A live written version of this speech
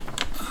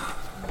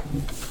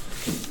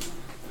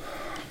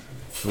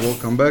So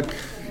welcome back.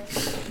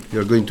 We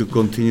are going to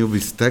continue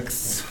with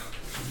texts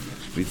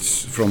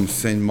which from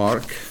Saint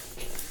Mark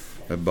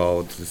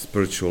about the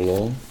spiritual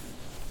law.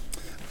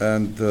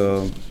 And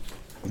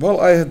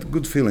I had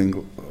good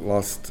feeling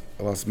last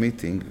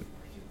meeting,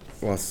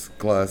 last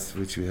class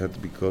which we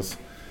had, because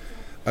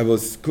I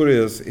was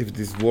curious if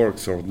this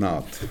works or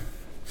not,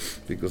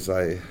 because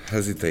I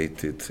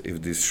hesitated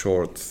if these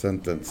short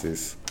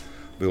sentences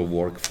will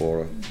work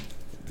for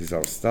this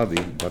our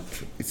study,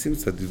 but it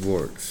seems that it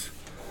works.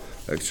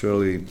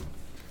 Actually, it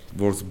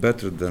works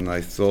better than I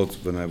thought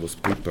when I was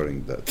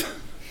preparing that,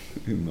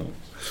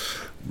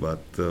 But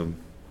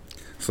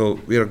so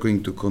we are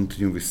going to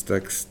continue with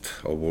text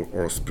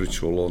or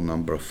spiritual law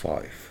number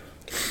 5.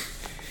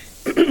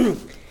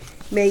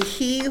 May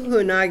he who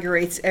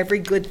inaugurates every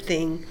good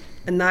thing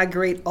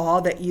inaugurate all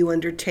that you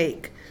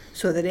undertake,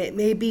 so that it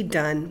may be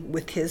done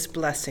with his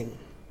blessing.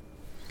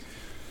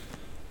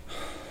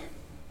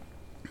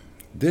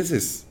 This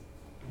is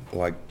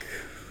like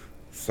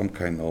some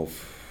kind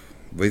of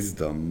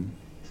wisdom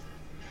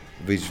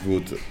which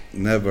would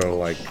never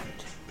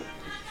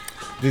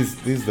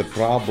this is the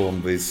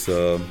problem with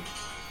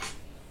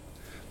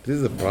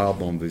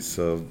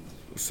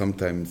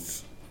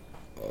sometimes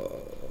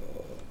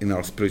in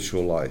our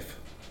spiritual life,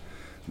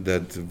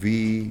 that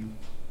we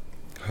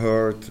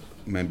heard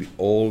maybe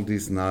all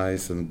these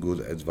nice and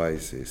good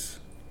advices.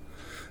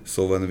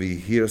 So when we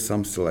hear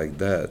something like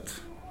that,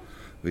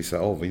 we say,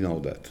 oh, we know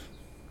that.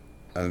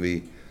 And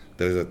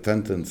there is a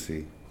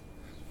tendency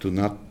to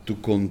not to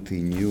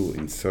continue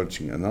in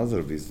searching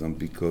another wisdom,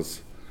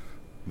 because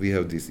we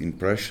have this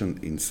impression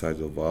inside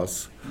of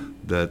us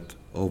that,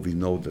 oh, we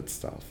know that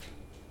stuff.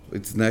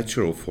 It's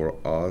natural for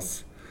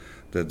us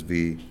that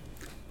we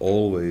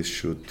always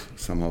should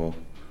somehow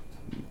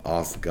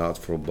ask God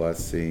for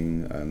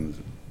blessing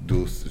and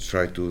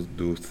try to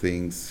do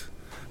things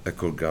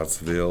according to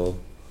God's will.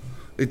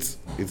 It's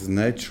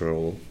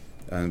natural,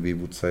 and we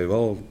would say,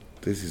 well,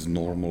 this is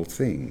normal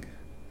thing.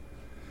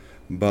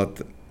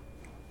 But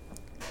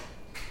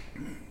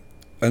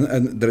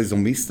and there is a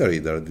mystery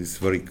there. It is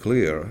very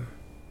clear,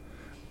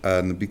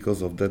 and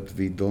because of that,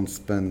 we don't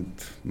spend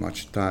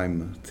much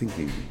time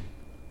thinking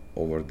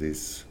over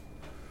this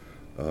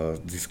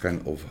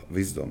kind of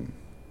wisdom.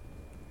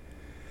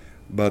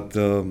 But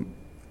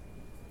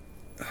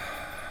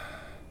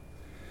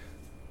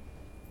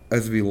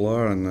as we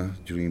learn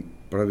during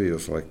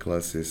previous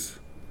classes,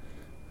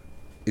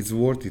 it's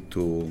worth it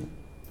to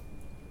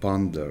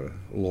ponder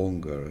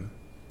longer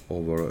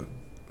over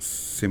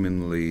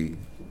seemingly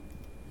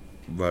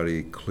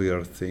very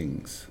clear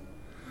things,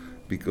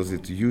 because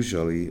it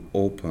usually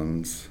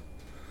opens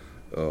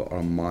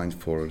our mind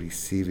for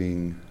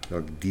receiving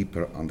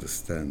deeper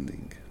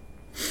understanding.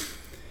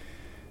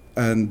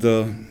 And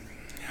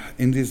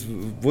in this,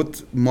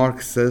 what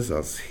Mark says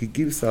us, he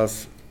gives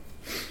us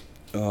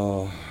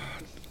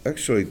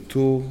actually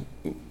 2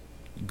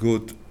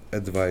 good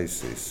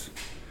advices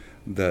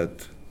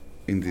that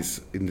in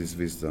this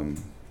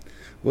wisdom.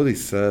 What he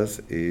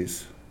says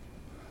is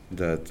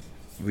that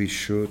we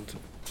should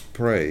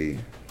pray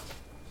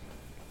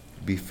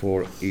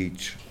before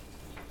each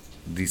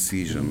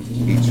decision,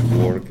 each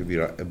work we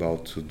are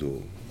about to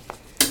do.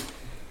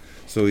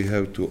 So we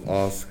have to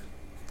ask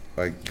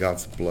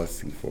God's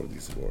blessing for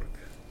this work.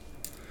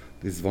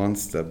 This is one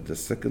step. The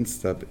second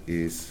step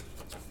is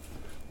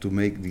to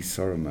make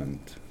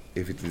discernment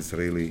if it is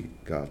really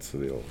God's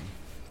will.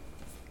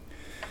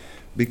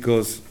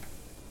 Because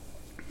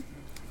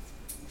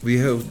we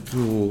have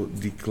to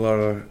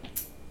declare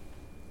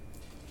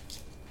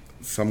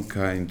some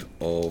kind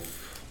of,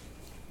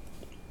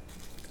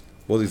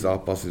 what is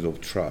opposite of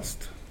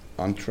trust?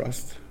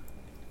 Untrust?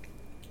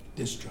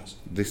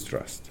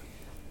 Distrust.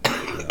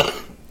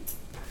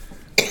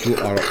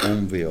 To our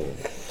own will,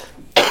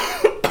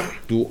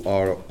 to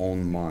our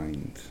own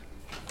mind.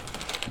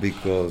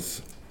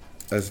 Because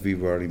as we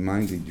were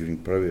reminded during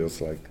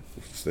previous,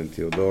 St.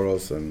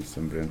 Theodoros and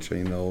St.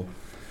 Briancino,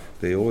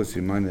 they always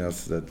remind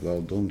us that,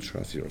 well, don't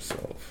trust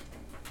yourself.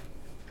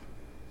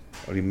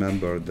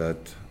 Remember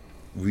that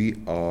we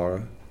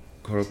are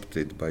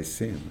corrupted by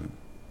sin,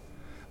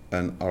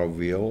 and our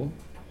will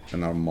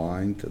and our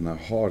mind and our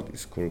heart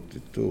is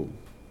corrupted too.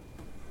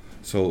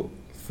 So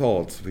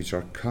thoughts which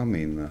are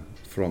coming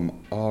from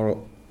our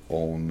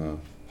own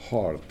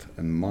heart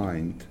and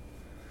mind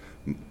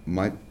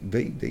might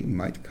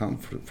come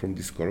from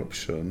this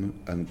corruption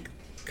and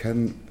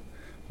can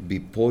be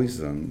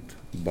poisoned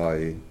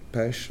by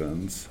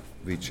passions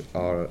which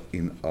are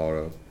in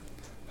our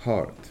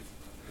heart.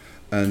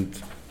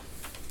 And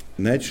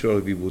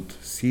naturally we would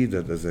see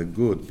that as a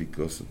good,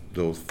 because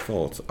those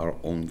thoughts are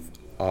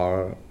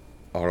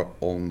our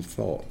own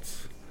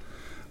thoughts.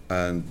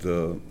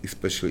 And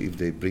especially if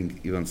they bring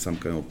even some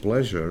kind of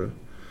pleasure,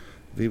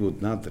 we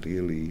would not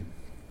really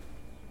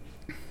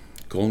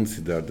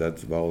consider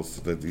that, well,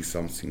 that is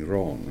something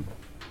wrong.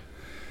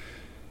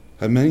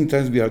 And many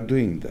times we are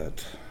doing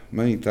that.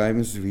 Many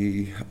times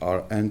we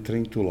are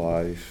entering to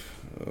life,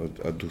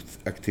 to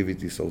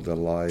activities of the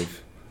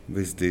life,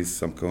 with this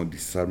some kind of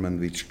discernment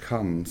which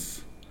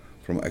comes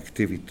from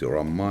activity or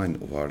a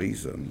mind of a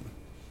reason,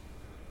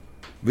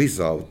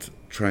 without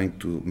trying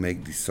to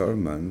make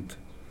discernment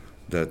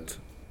that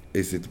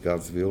is it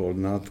God's will or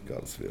not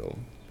God's will.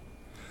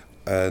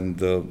 And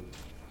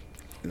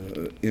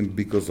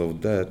because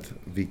of that,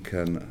 we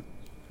can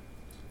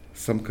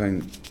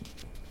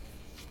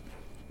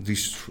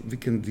we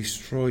can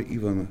destroy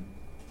even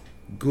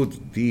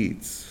good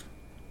deeds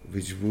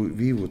which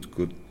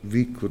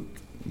we could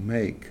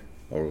make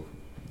or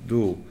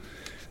do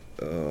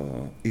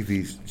if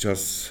we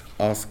just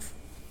ask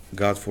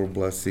God for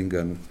blessing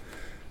and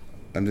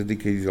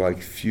dedicate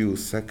like few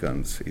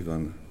seconds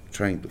even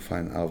trying to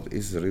find out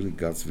is it really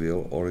God's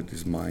will or it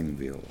is mine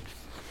will.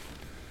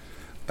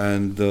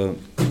 And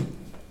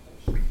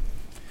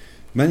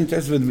many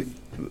times when we,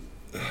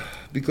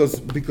 because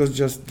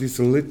just this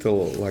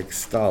little like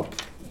stop,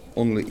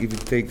 only if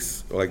it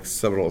takes like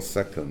several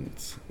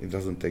seconds, it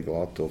doesn't take a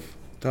lot of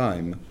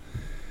time.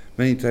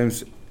 Many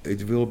times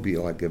it will be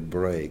like a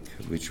break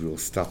which will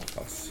stop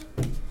us.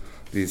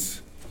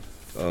 This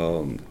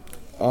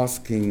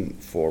asking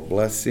for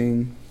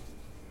blessing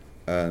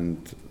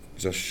and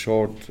just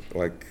short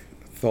like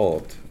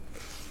thought,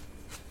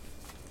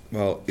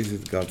 well, is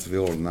it God's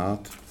will or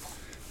not,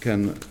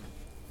 can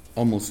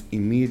almost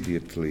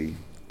immediately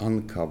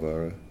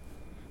uncover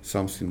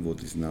something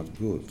what is not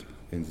good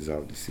in this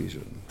our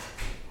decision.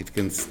 It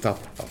can stop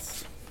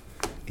us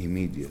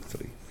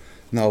immediately.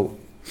 Now,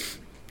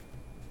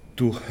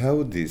 to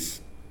have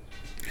this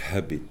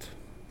habit,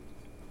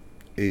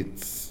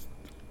 it's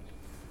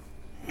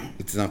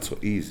not so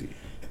easy.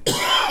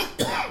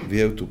 We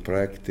have to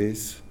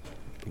practice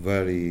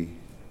very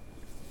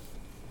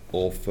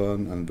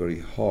often and very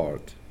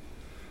hard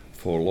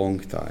for a long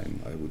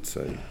time, I would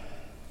say.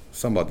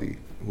 Somebody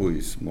who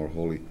is more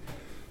holy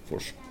for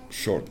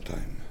short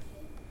time.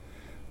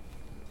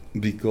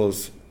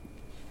 Because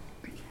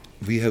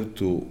we have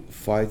to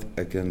fight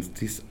against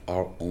this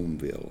our own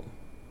will.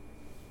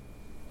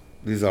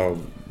 This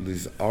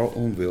our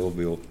own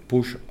will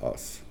push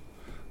us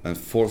and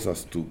force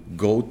us to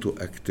go to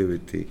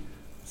activity,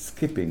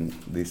 skipping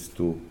these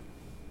two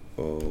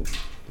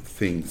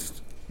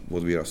things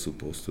what we are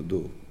supposed to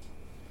do.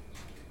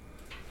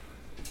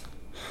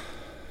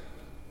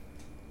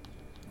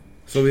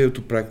 So we have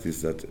to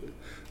practice that,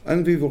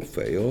 and we will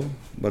fail,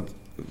 but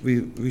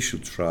we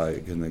should try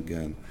again and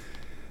again,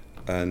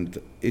 and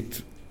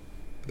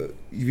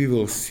we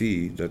will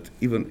see that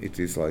even it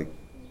is like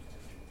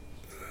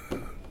a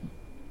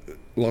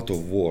lot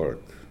of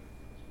work,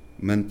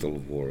 mental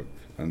work,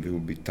 and we will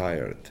be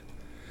tired,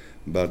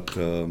 but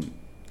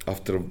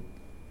after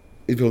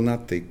it will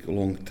not take a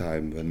long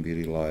time when we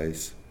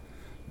realize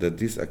that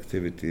these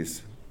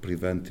activities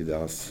prevented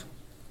us.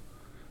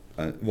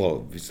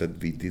 We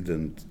said we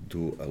didn't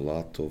do a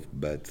lot of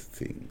bad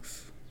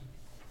things.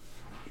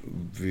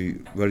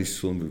 Very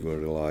soon we will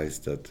realize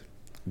that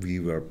we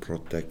were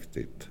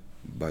protected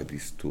by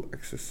these two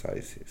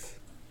exercises.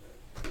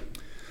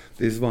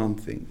 This is one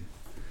thing.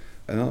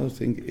 Another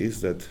thing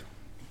is that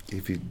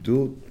if we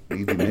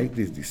make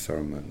this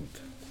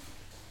discernment,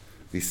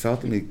 we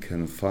suddenly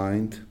can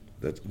find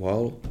that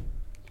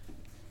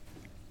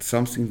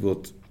something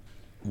what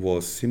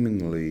was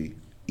seemingly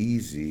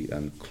easy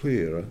and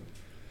clear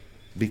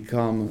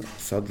become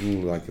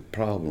suddenly like a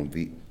problem.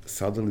 We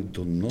suddenly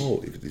don't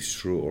know if it is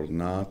true or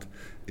not,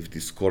 if it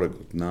is correct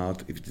or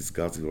not, if it is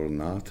God's will or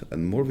not.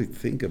 And more we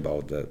think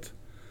about that,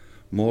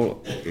 more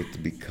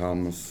it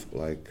becomes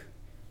like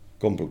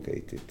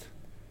complicated.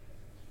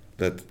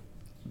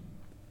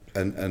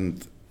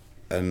 And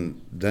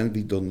then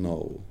we don't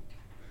know.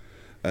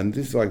 And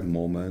this is like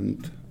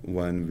moment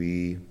when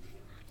we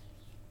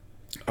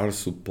are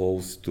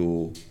supposed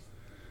to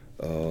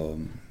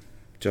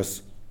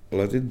just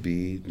let it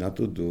be, not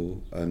to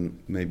do,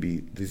 and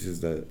maybe this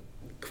is the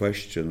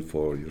question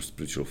for your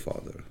spiritual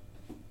father,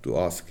 to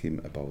ask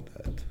him about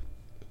that.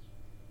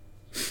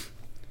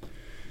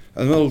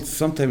 And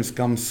sometimes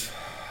comes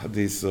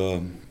this,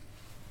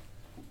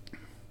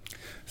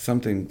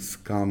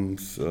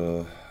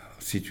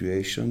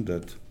 situation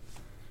that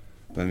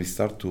when we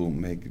start to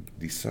make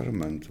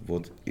discernment,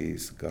 what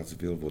is God's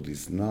will, what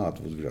is not,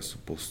 what we are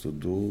supposed to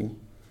do,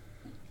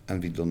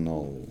 and we don't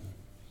know.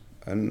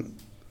 And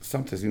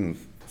sometimes even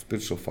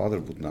spiritual father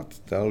would not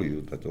tell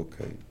you that,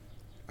 okay,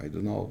 I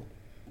don't know.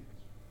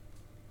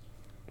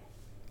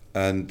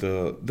 And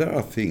there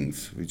are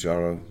things which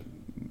are,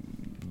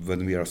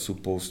 when we are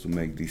supposed to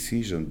make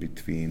decision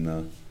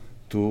between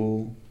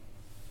two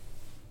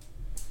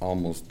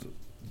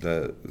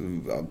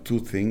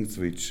things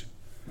which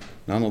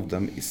none of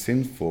them is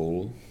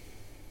sinful,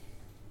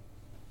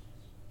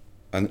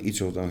 and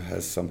each of them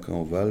has some kind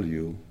of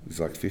value. It's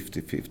like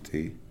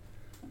 50-50,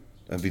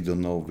 and we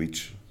don't know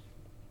which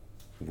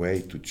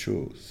way to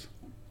choose.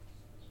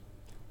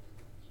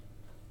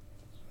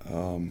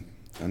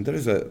 And there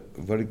is a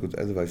very good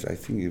advice, I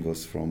think it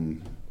was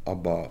from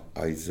Abba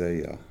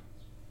Isaiah,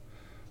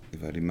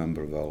 if I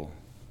remember well.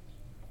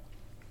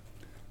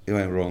 If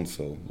I'm wrong,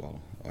 so,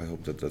 I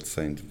hope that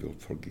saint will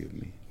forgive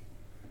me.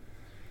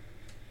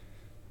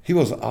 He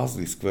was asked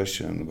this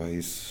question by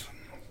his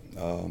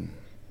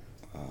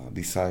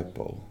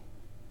disciple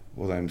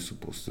what I'm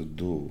supposed to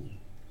do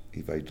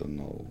if I don't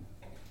know.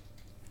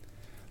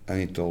 And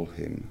he told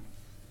him,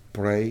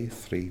 pray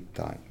 3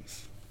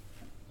 times.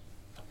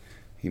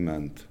 He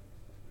meant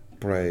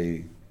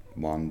pray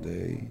one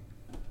day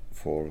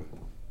for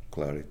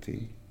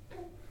clarity,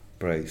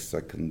 pray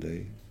second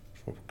day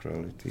for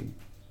clarity,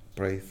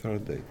 pray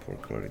third day for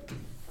clarity,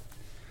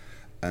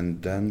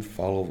 and then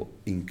follow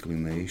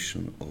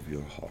inclination of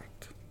your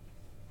heart.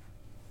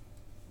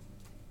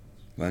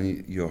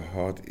 When your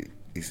heart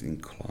is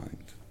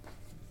inclined.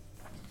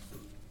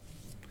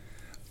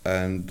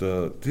 And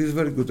this is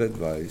very good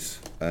advice,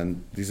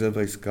 and this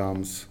advice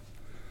comes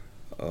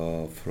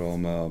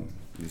from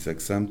this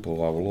example of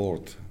our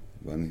Lord,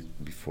 when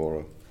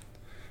before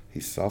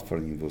his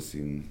suffering he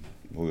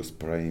was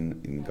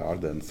praying in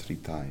garden 3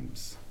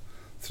 times.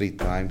 3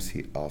 times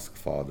he asked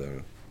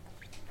Father,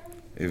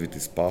 if it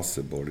is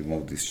possible,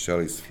 remove this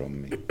chalice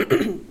from me.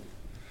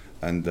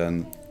 And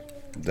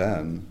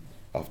then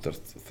after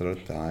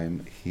 3rd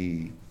time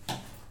he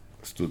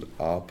stood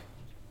up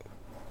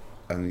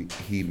and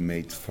he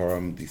made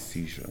firm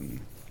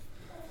decision.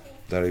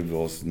 There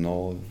was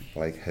no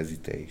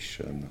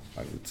hesitation,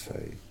 I would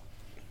say.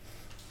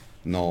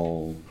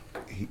 No,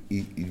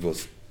 it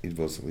was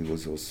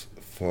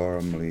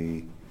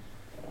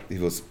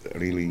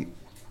really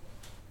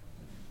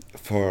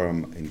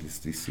firm in this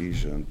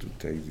decision to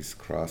take this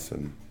cross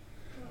and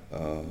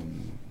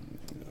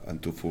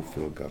to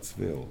fulfill God's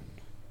will.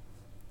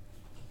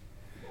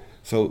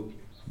 So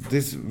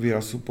this we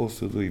are supposed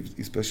to do,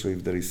 especially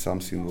if there is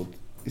something that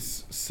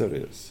is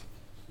serious,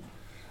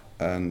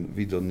 and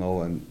we don't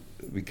know, and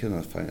we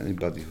cannot find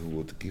anybody who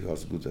would give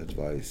us good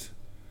advice.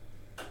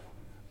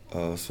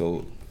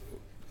 So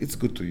it's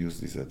good to use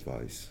this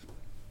advice.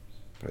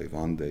 Pray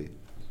one day.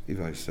 If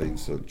I say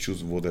so,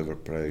 choose whatever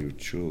prayer you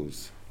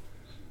choose.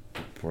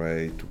 To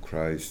pray to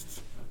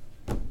Christ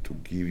to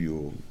give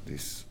you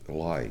this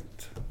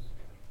light.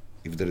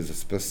 If there is a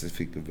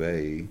specific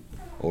way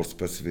or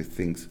specific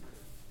things,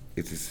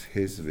 it is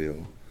His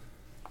will.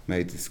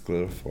 May it is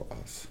clear for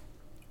us.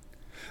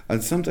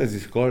 And sometimes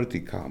this clarity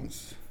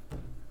comes.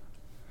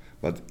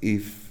 But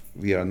if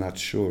we are not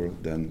sure,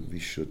 then we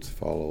should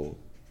follow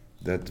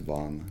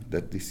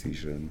that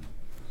decision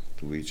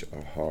to which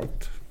our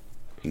heart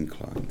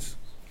inclines.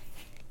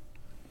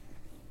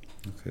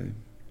 Okay.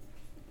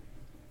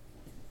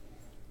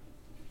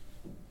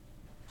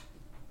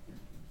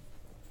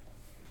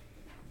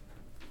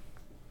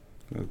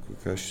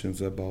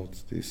 Questions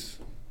about this?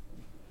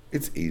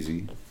 It's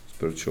easy,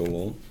 spiritual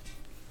law.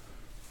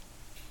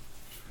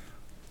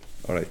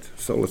 All right,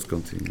 so let's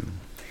continue.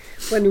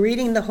 When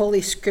reading the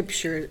Holy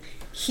Scripture,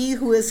 he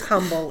who is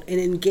humble and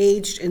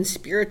engaged in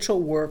spiritual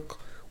work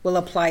will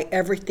apply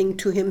everything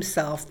to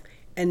himself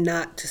and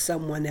not to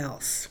someone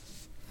else.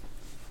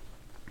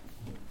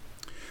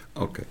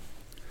 Okay.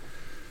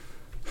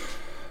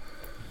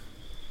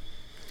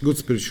 Good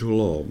spiritual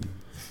law.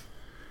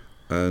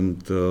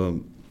 And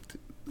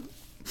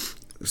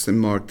St.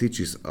 Mark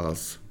teaches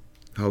us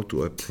how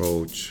to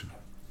approach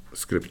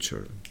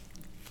Scripture.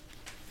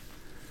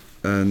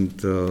 And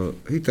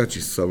he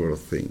touches several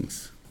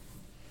things.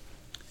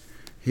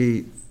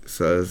 He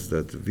says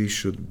that we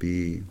should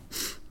be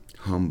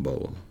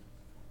humble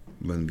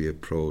when we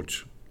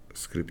approach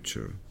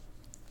Scripture.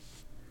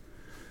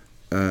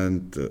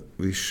 And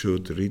we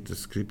should read the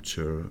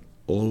Scripture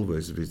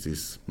always with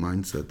this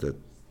mindset that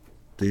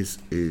this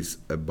is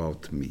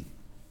about me.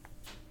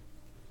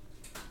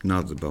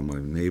 Not about my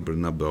neighbor,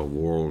 not about the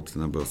world,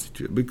 not about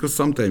situation. Because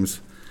sometimes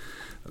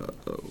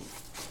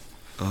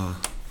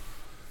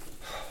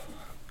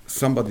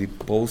somebody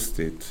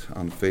posted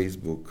on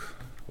Facebook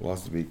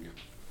last week,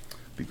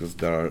 because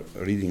they are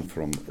reading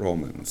from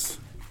Romans.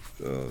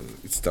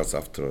 It starts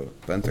after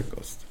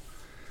Pentecost,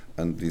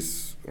 and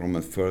this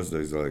Roman first there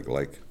is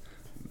like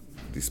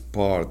this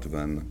part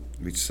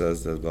which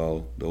says that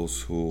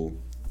those who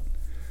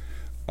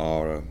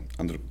are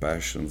under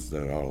passions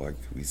that are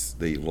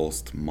they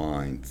lost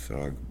mind, they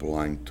are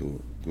blind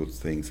to good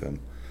things, and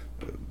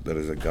there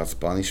is a God's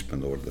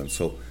punishment over them.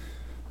 So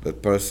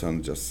that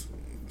person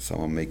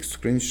someone makes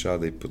screenshot,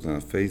 they put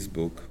on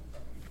Facebook,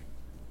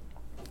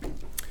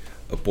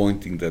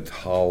 pointing that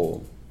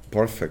how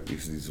perfect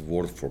is this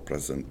word for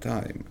present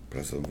time,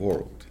 present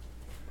world.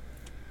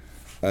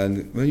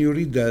 And when you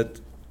read that,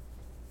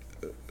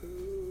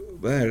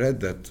 when I read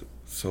that,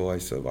 so I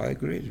said, I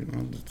agree,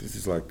 that this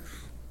is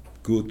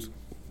good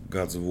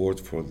God's word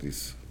for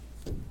this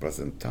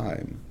present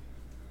time.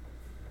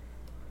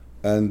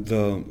 And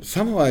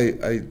somehow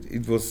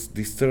it was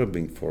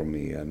disturbing for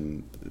me,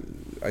 and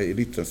I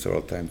returned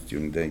several times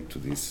during the day to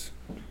this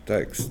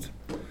text,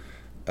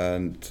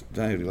 and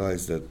then I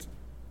realized that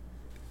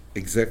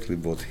exactly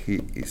what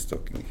he is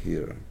talking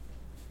here,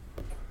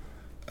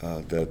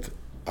 that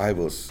I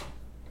was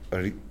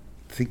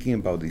thinking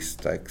about this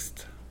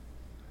text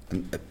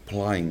and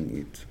applying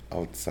it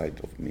outside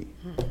of me.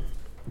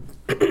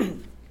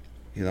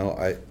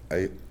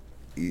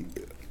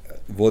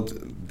 What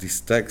this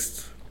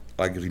text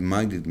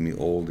reminded me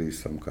all this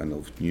some kind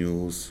of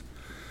news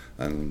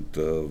and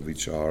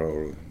which are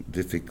our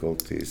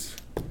difficulties,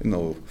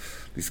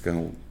 these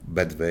kind of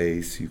bad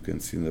ways you can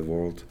see in the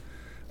world,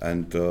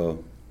 and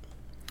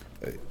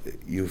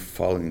you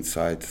fall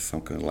inside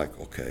some kind of like,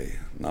 okay,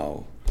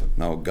 now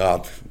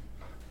God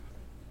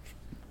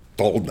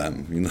told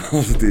them,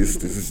 this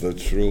is not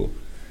true,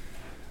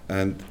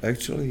 and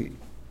actually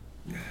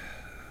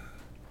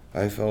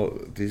I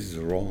felt this is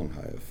wrong.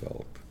 I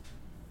felt,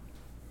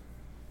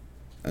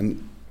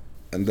 and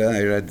then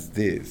I read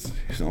this.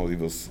 It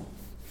was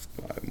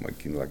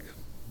making like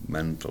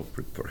mental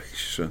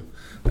preparation.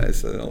 I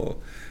said,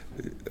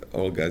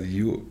 "Oh God,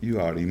 you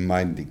are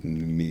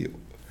reminding me of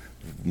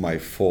my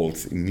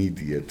faults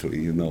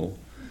immediately,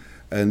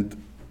 and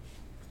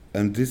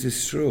this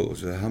is true.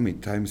 So how many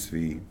times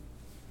we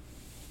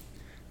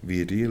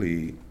are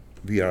really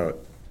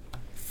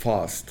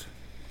fast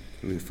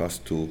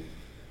to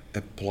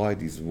apply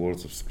these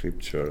words of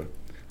Scripture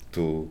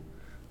to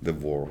the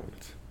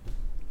world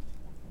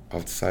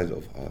outside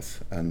of us,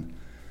 and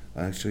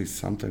actually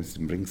sometimes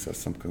it brings us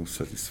some kind of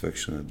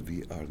satisfaction that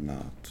we are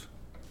not,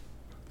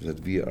 that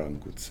we are on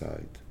good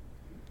side.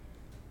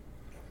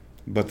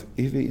 But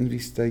if we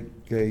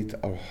investigate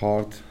our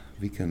heart,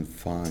 we can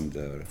find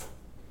there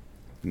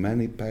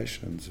many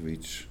passions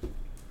which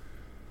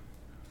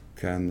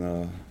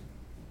can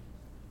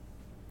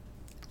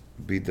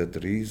be that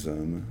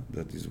reason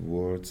that these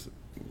words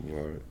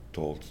were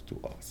taught to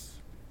us.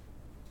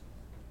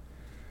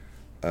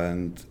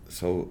 And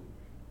so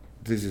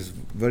this is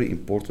very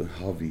important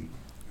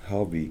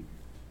how we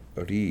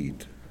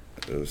read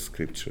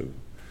Scripture,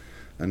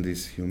 and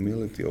this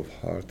humility of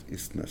heart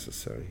is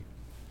necessary.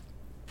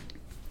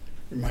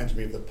 Reminds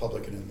me of the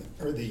publican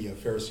or the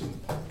Pharisee and the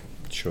publican.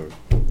 Sure.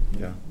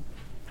 Yeah.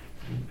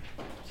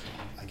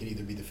 I could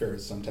either be the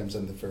Pharisee. Sometimes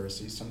I'm the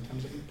Pharisee.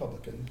 Sometimes I'm the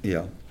publican.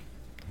 Yeah.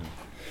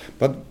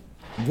 But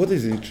what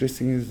is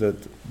interesting is that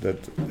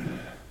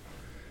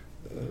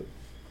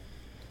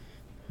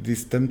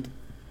this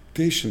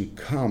temptation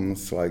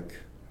comes like,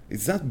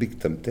 it's not big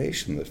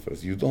temptation at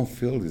first. You don't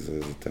feel this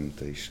as a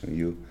temptation.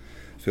 You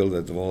feel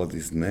that, well, it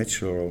is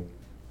natural,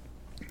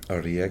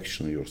 a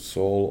reaction of your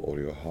soul or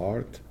your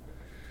heart.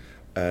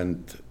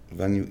 And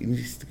when you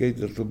investigate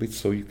a little bit,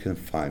 so you can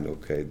find,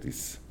 okay,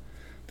 this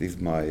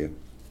my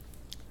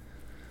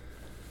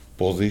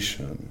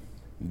position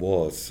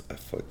was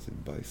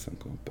affected by some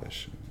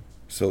compassion.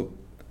 So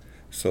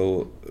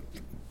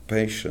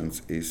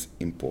patience is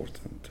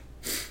important.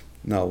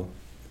 Now,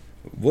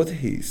 what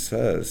he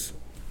says,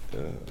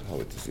 how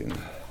it is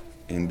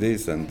in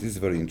this, and this is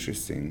very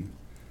interesting,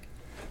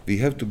 we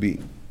have to be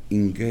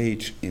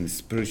engaged in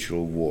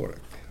spiritual work.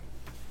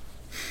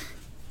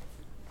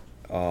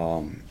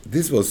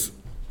 This was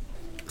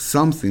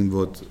something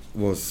what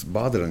was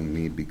bothering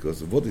me,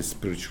 because what is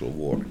spiritual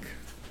work?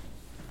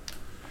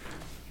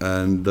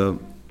 And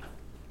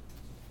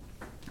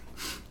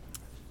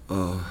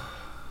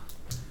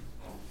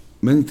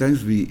many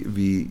times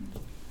we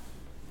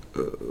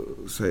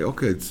say,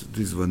 okay, this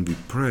is when we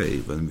pray,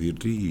 when we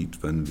read,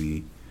 when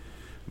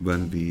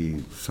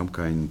we some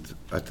kind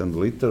attend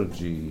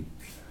liturgy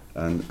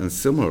and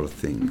similar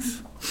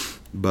things.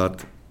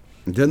 But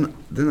then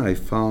I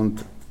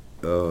found,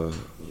 I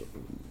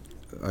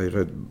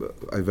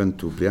went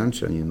to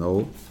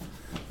Briančan,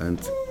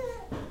 and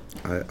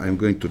I'm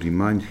going to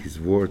remind his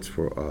words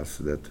for us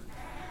that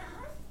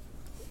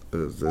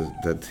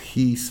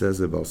he says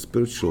about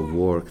spiritual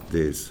work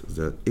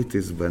that it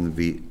is when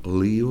we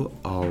live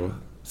our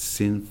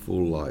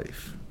sinful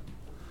life,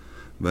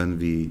 when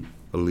we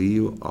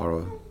live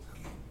our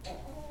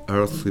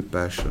earthly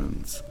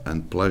passions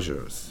and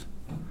pleasures,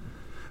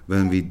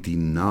 when we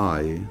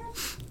deny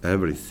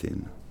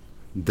everything,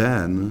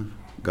 then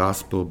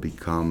gospel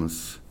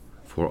becomes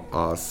for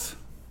us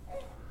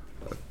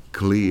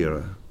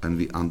clear, and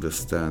we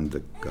understand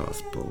the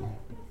gospel.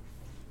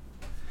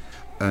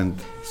 And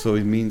so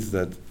it means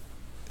that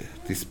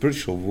the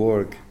spiritual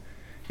work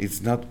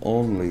is not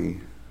only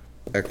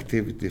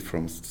activity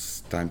from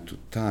time to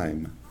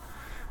time,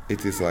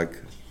 it is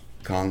like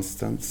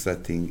constant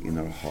setting in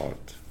our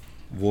heart.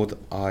 What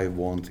I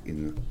want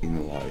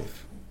in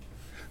life,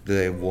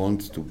 that I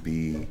want to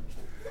be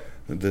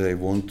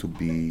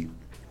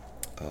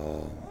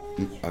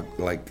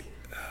like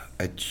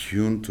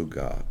attuned to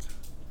God.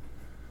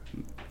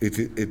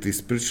 The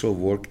spiritual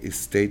work is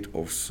state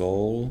of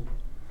soul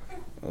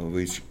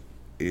which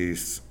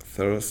is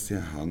thirsty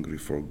and hungry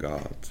for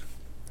God,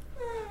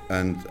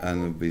 and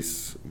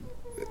this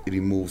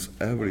removes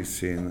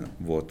everything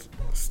what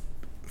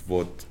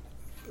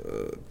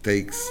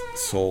takes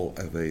soul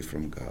away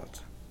from God.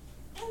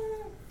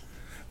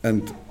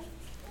 And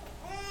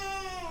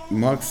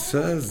Marx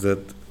says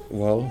that,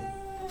 well,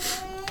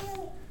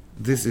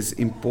 this is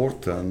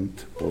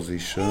important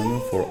position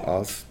for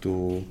us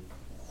to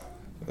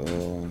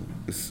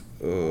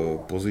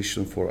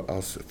position for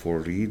us for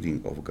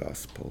reading of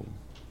gospel,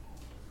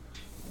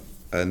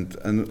 and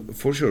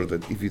for sure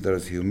that if there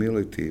is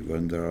humility,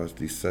 when there are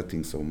these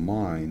settings of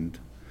mind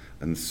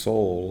and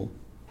soul,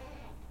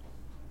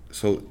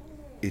 so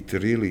it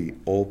really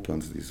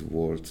opens these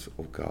words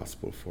of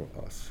gospel for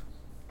us.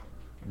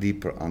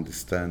 deeper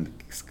understanding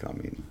is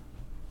coming.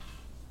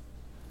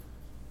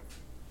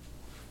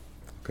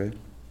 Okay?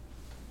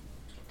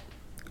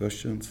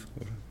 Questions?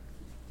 Or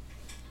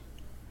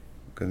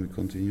can we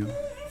continue?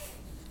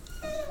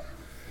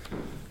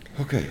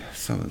 Okay,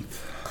 7th.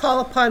 Call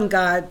upon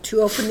God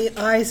to open the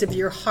eyes of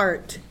your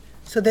heart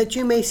so that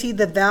you may see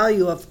the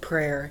value of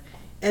prayer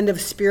and of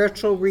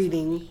spiritual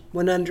reading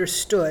when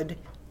understood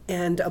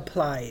and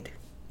applied.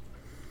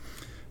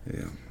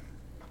 Yeah.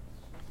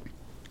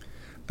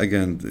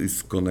 Again,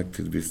 it's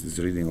connected with this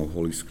reading of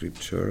Holy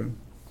Scripture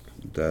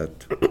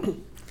that,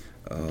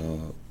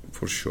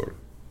 for sure,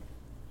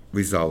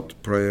 without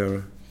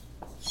prayer,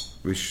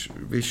 we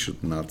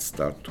should not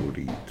start to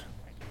read.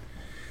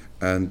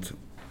 And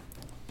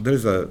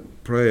there's a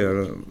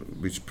prayer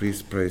which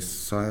priest prays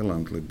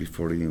silently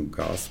before reading the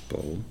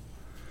Gospel.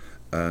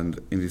 And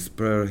in this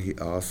prayer, he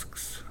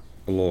asks,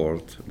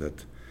 Lord,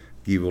 that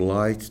give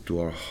light to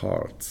our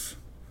hearts,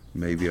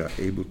 may we are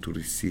able to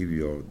receive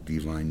your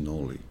divine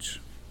knowledge.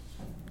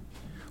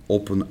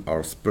 Open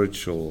our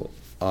spiritual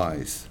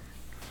eyes,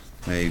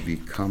 may we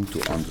come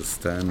to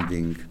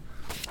understanding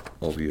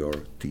of your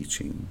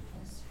teaching.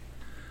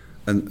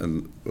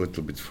 And a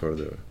little bit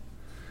further,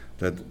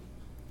 that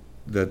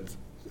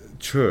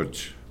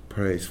church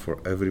prays for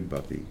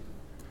everybody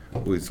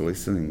who is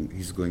listening,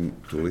 he's going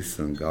to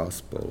listen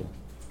gospel.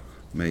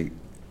 May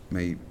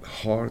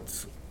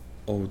hearts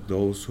of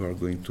those who are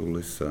going to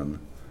listen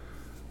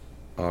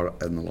are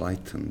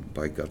enlightened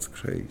by God's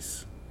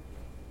grace.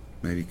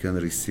 May we can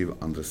receive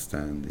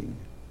understanding.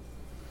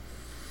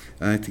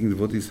 And I think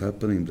what is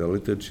happening in the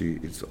liturgy,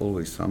 it's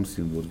always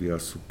something what we are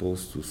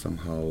supposed to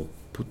somehow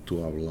put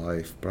to our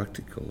life,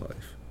 practical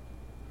life.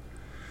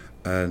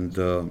 And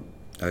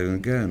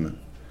again,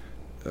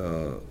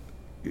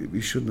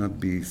 we should not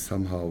be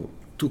somehow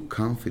too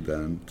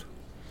confident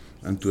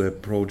and to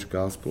approach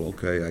gospel,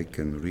 okay, I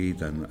can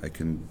read and I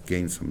can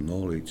gain some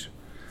knowledge.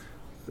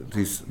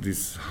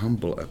 This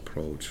humble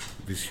approach,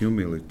 this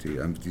humility,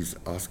 and this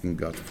asking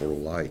God for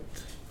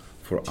light,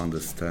 for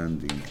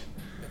understanding,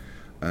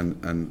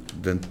 and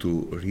then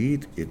to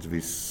read it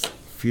with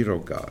fear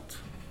of God.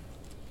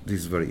 This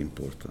is very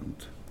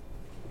important.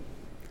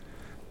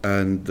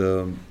 And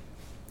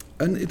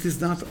it is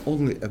not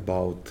only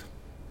about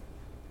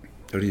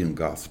reading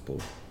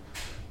gospel.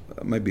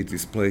 Maybe it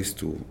is placed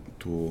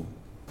to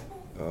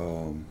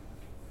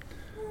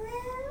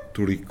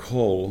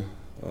recall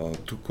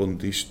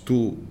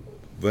two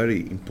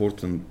very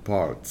important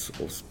parts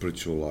of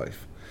spiritual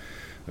life.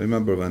 I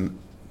remember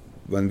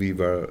when we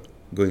were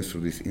going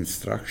through this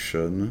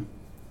instruction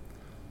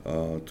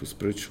to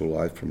spiritual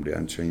life from the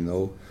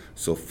ancient,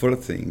 so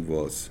first thing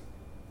was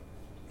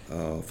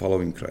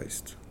following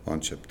Christ, one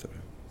chapter.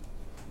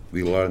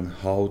 We learn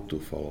how to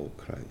follow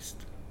Christ.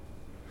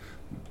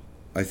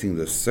 I think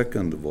the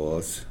second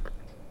was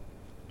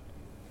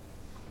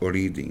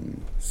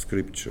reading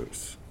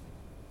scriptures.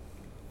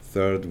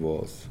 Third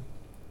was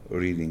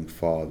reading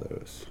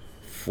fathers.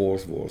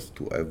 Fourth was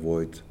to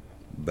avoid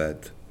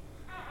bad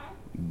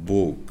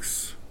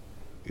books.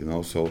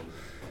 So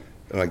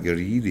like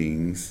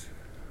readings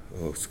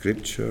of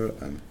scripture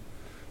and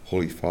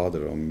Holy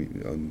Father, I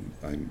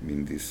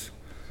mean this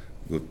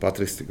good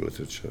patristic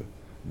literature,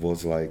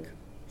 was like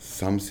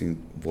something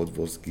what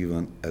was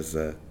given as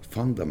a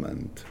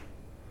fundament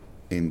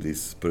in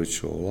this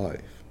spiritual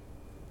life.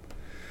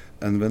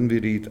 And when we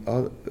read,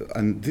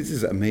 and this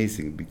is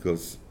amazing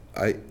because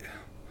I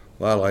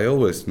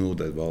always knew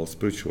that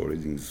spiritual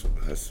readings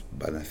has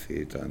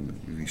benefit and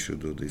we should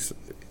do this.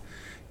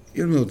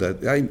 I knew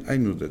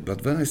that,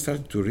 but when I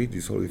started to read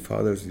these Holy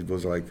Fathers, it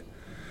was like,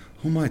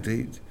 oh my,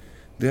 they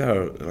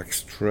are like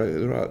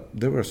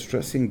they were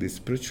stressing this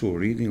spiritual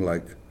reading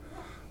like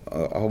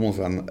almost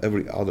on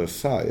every other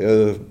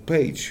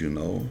page,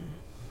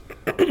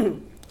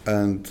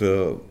 and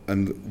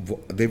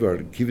they were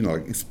giving,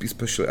 like,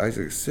 especially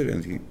Isaac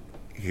Syrian,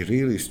 he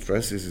really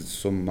stresses it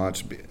so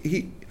much.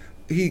 He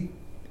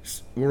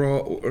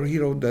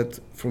wrote that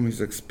from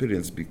his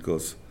experience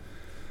because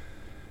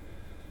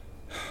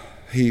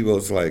he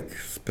was like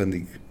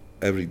spending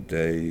every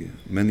day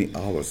many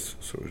hours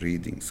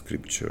reading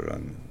scripture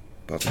and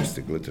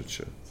patristic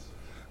literature,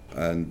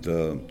 and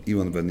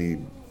even when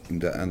in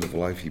the end of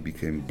life he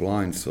became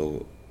blind,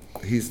 so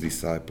his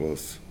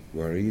disciples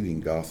were reading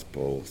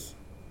gospels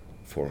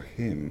for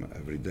him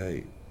every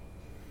day.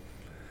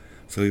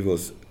 So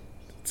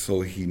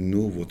he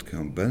knew what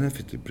kind of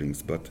benefit it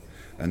brings,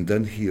 and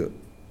then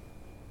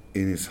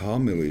in his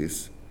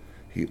homilies,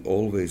 he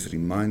always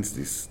reminds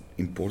this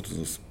importance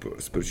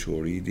of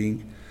spiritual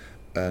reading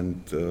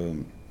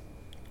and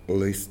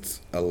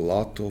lists a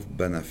lot of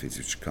benefits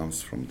which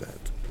comes from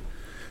that.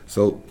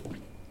 So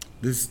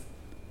this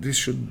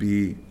should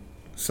be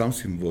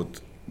something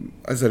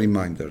as a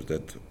reminder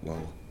that,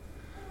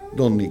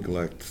 don't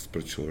neglect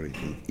spiritual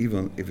reading,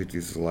 even if it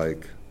is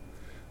like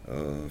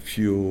a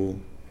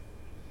few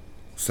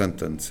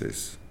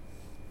sentences,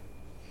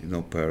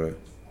 per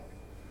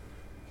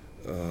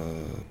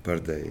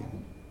day.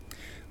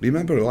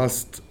 Remember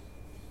last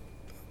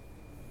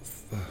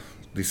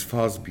this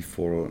fast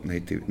before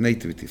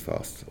nativity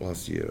fast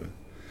last year,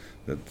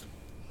 that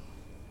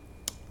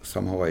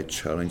somehow I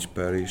challenged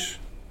parish,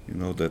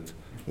 that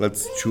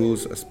let's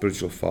choose a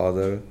spiritual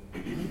father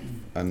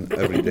and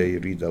every day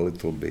read a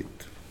little bit.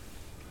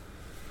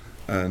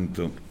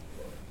 And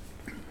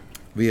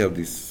we have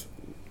these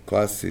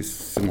classes,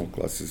 simple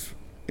classes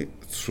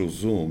through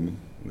Zoom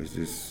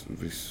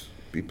with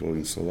people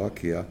in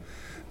Slovakia,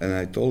 and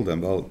I told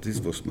them, well, this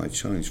was my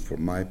challenge for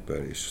my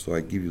parish, so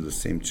I give you the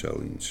same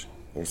challenge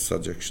or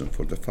suggestion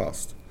for the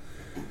fast.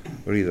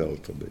 Read a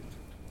little bit.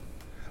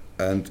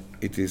 And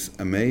it is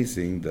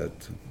amazing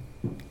that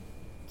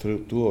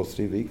 2 or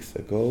 3 weeks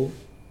ago,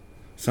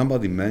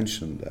 somebody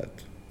mentioned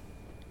that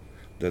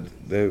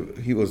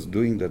he was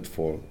doing that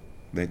for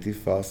native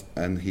fast,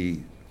 and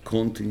he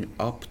continued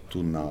up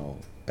to now,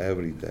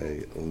 every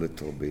day, a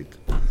little bit.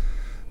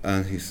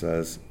 And he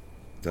says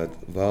that,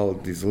 well,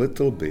 this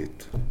little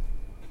bit,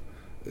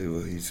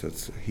 he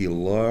says he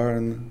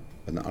learned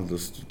and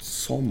understood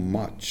so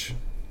much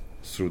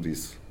through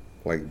these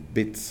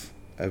bits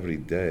every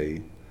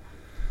day,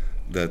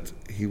 that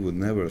he would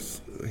never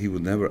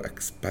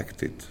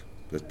expect it,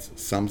 that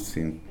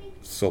something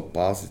so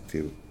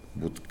positive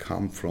would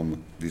come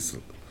from this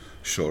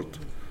short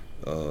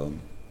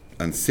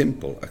and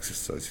simple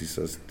exercise. He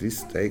says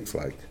this takes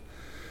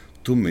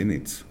 2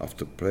 minutes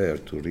after prayer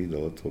to read a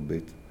little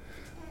bit,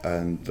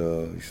 and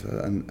he said,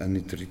 and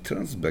it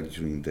returns back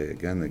during the day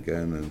again.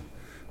 And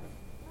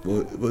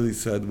what he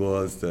said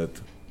was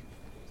that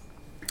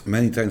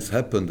many times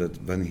happened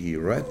that when he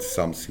read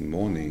something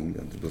morning,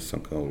 and it was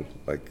some kind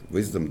of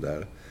wisdom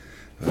there,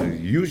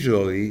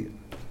 usually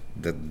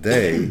that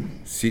day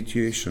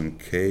situation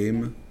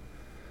came,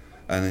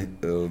 and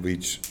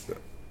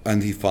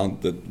and he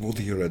found that what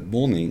he read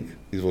morning,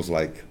 it was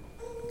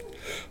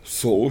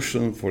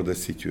solution for the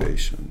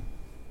situation.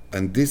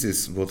 And this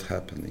is what's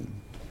happening.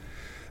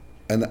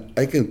 And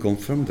I can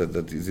confirm that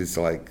this is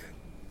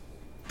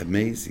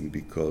amazing,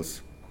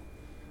 because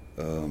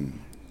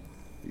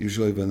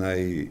usually when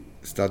I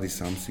study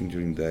something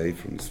during the day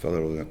from this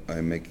fellow,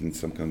 I'm making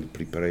some kind of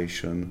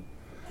preparation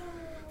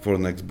for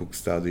next book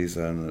studies,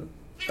 and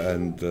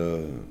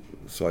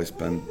so I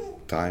spend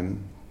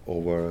time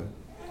over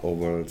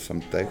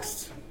some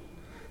texts,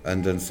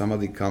 and then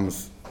somebody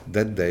comes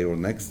that day or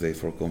next day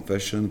for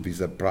confession with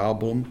a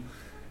problem.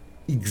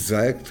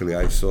 Exactly,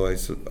 I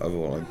was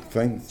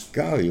thank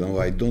God,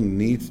 I don't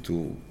need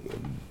to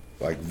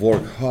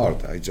work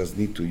hard. I just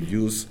need to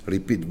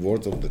repeat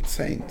words of the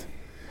saint,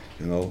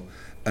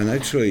 and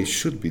actually it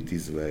should be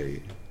this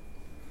way.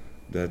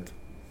 That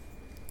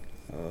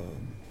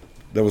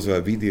there was a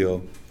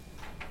video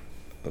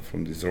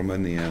from this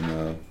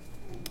Romanian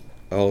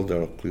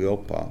elder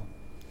Cleopa.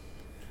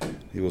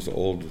 He was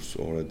old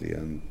already,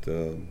 and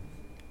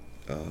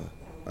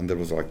there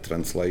was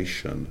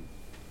translation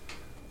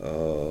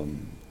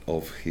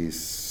of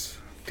his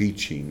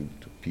teaching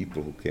to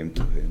people who came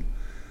to him,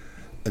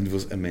 and it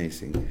was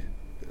amazing.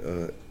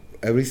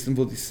 Everything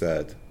what he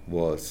said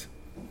was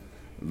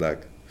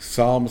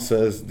Psalm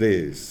says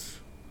this,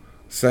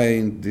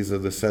 Saint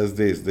says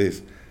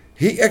this.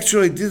 He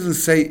actually didn't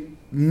say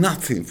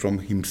nothing from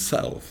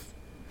himself.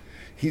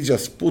 He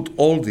just put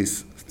all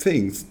these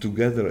things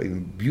together in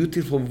a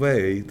beautiful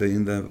way. That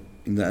in the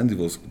end it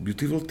was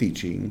beautiful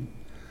teaching,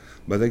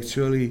 but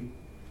actually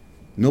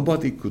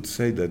nobody could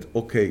say that,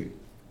 okay,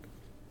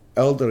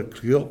 Elder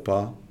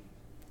Cleopa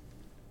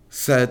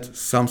said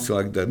something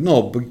like that.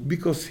 No,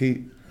 because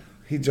he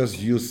just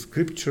used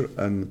scripture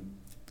and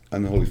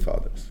Holy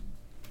Fathers.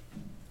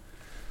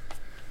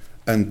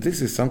 And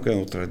this is some kind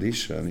of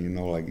tradition,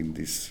 in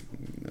this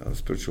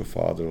spiritual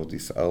father or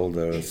these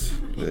elders,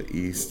 the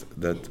East,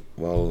 that,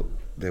 well,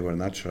 they were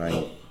not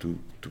trying to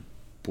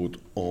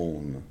put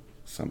on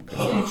some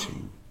kind of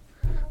teaching.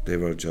 They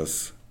were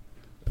just,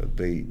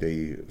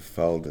 they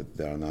felt that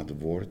they are not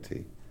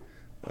worthy.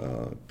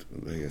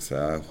 They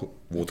say,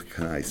 what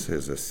can I say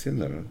as a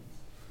sinner?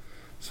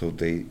 So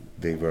they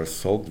were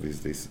soaked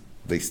with this.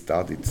 They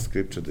studied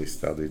scripture, they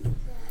studied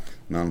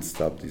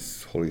non-stop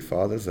these Holy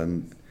Fathers,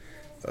 and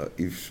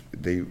if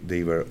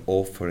they were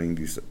offering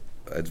these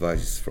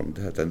advice from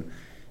that, and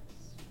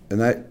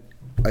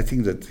I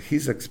think that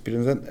his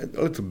experience and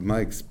a little bit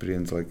my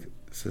experience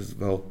says,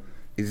 well,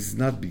 it is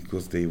not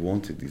because they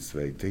wanted this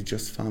way. They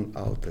just found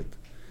out that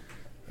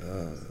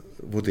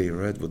what they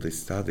read, what they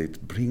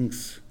studied,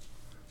 brings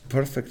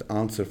perfect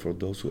answer for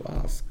those who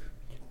ask.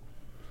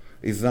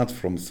 It's not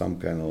from some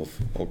kind of,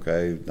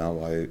 okay, now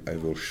I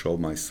will show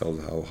myself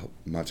how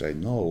much I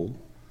know.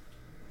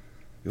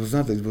 It was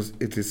not.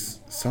 It is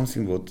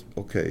something what,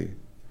 okay,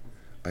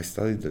 I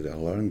studied that, I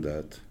learned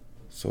that,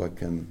 so I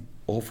can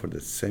offer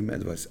the same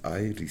advice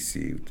I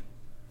received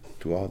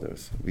to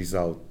others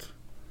without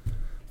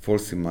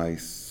forcing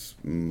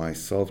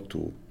myself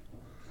to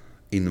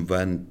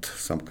invent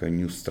some kind of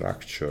new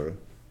structure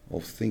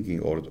of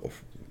thinking or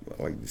of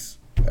this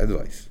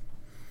advice,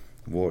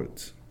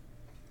 words.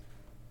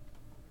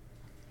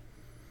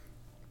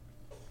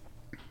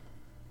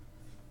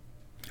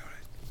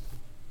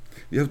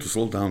 You have to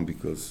slow down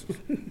because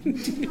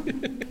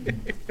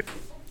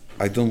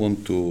I don't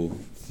want to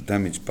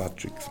damage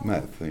Patrick's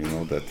math,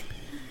 that.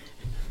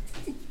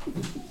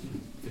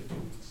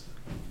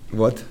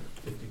 What?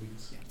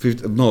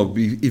 50, no,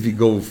 if we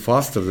go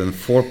faster than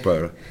 4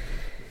 per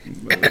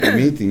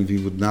meeting, we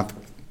would not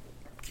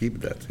keep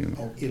that,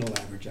 Oh, it'll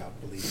average out,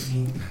 believe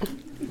me.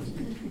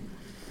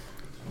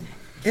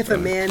 If a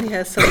man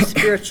has some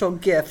spiritual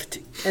gift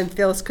and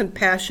feels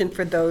compassion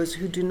for those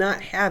who do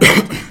not have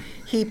it,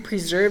 he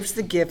preserves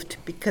the gift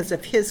because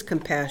of his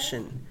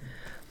compassion.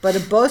 But a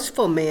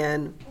boastful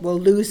man will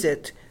lose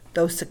it,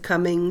 though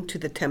succumbing to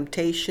the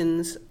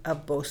temptations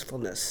of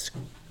boastfulness.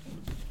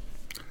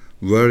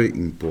 Very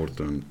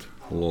important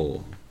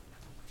law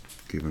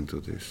given to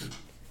this.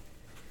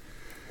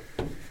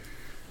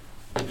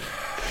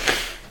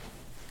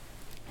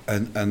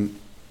 And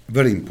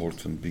very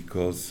important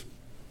because,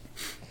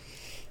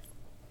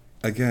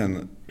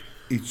 again,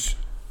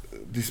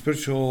 the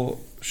spiritual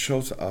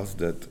shows us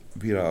that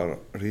we are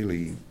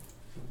really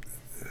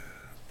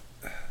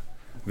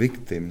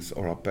victims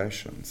of our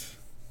passions.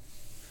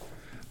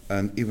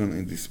 And even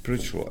in the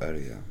spiritual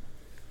area,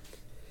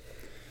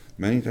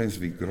 many times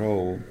we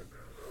grow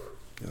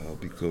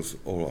because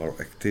all our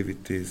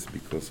activities,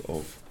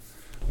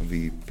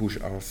 we push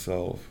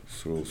ourselves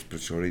through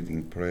spiritual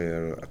reading,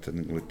 prayer,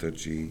 attending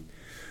liturgy,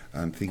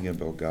 and thinking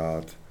about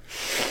God,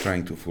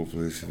 trying to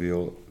fulfill His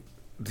will.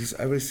 This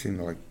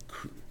everything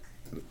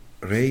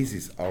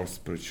raises our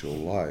spiritual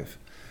life,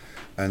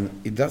 and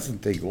it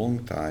doesn't take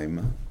long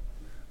time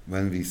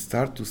when we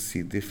start to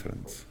see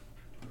difference.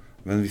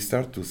 When we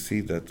start to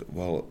see that,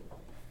 well,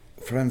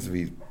 friends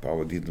we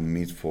probably didn't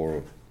meet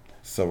for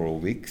several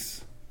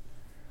weeks,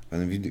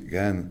 when we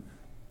again,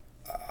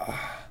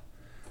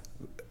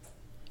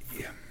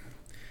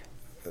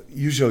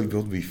 usually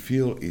what we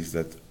feel is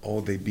that,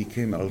 they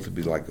became a little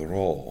bit like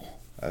raw,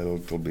 a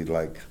little bit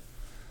like,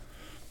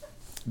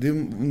 do you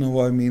know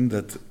what I mean?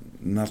 That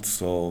not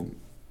so,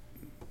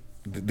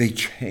 they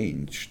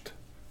changed,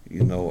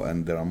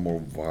 and they are more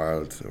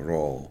wild,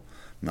 raw,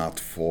 not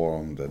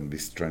formed and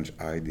with strange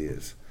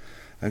ideas.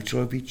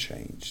 Actually, we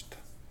changed.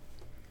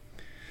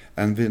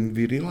 And when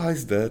we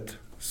realize that,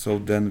 so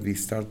then we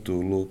start to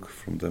look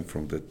from them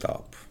from the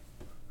top.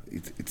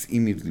 It's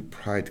immediately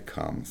pride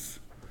comes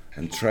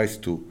and tries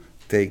to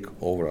take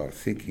over our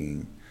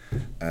thinking,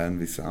 and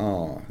we say,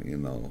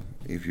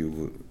 if you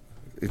would,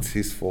 it's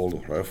his fault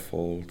or her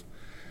fault.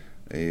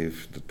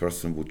 If the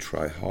person would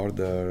try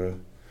harder,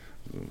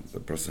 the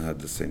person had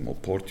the same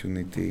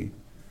opportunity,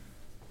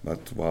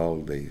 but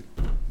they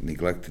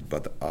neglected.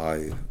 But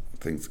I,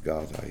 thanks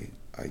God,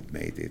 I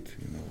made it.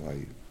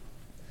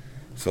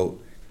 So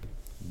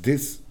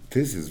this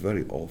is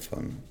very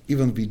often,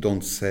 even we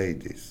don't say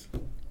this,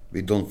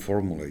 we don't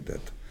formulate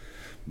that,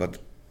 but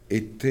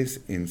it is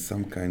in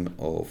some kind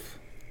of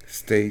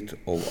state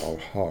of our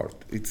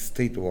heart. It's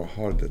state of our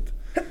heart that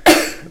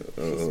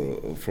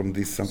from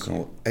this some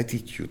kind of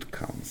attitude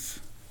comes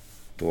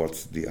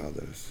towards the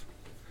others.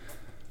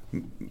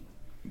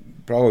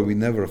 Probably we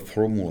never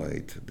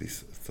formulate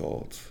these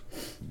thoughts,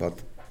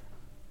 but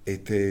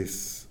it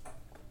is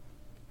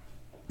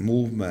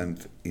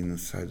movement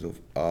inside of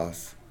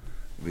us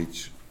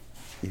which,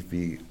 if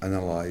we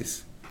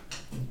analyze,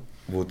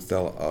 would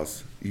tell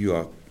us you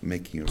are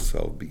making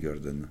yourself bigger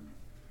than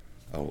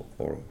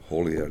or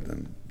holier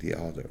than the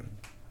other.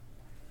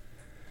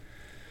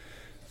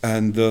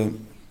 And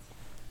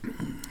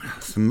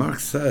St. Mark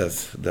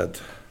says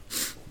that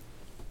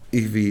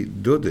if we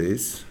do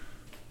this,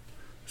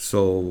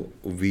 so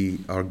we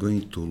are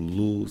going to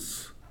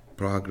lose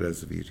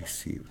progress we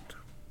received.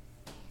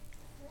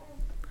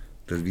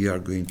 That we are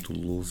going to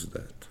lose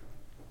that.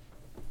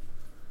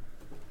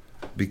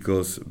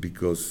 Because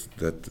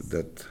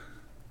that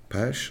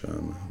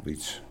passion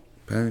which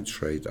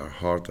penetrates our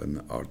heart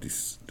and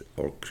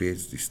or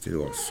creates this state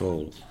of our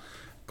soul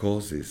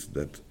causes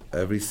that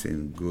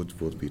everything good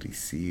would be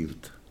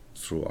received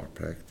through our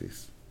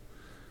practice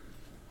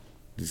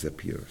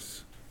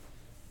disappears.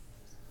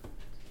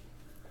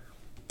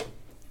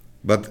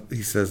 But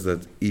he says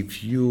that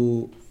if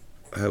you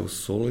have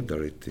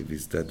solidarity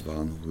with that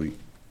one who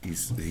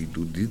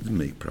didn't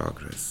make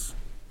progress,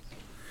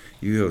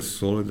 you have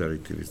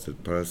solidarity with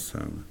that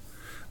person,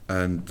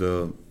 and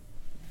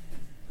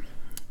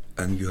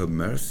you have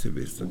mercy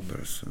with that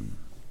person,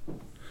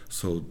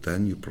 so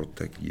then you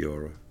protect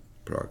your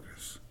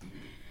progress.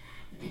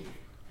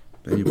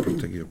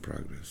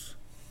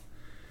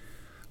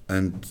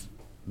 And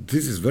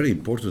this is very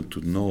important to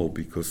know,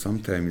 because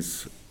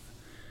sometimes,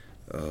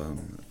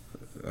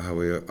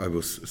 how I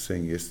was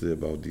saying yesterday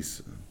about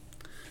this,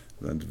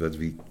 that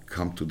we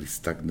come to this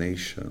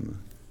stagnation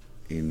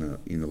in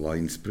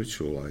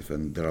spiritual life,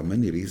 and there are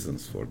many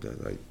reasons for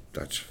that. I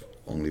touched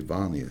only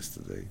one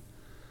yesterday.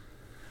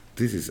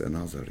 This is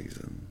another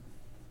reason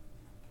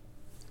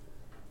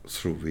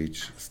through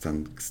which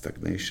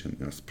stagnation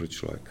in our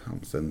spiritual life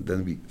comes. And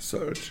then we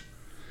search.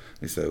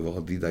 We say,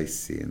 well, did I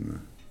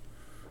sin?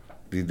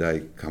 Did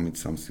I commit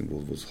something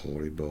that was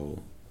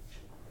horrible?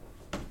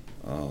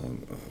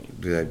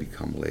 Did I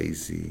become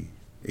lazy,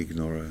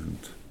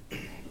 ignorant?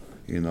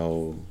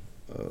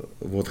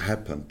 what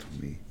happened to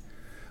me.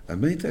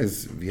 And many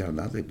times we are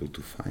not able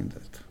to find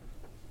that.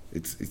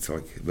 It's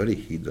like a very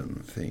hidden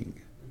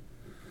thing.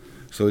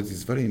 So it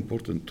is very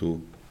important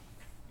to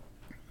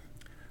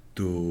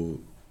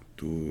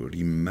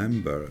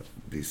remember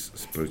this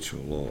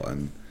spiritual law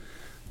and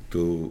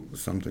to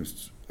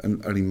sometimes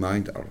and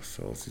remind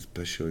ourselves,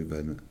 especially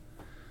when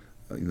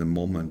in a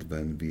moment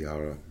when we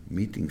are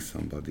meeting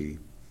somebody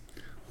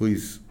who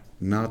is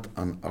not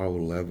on our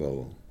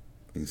level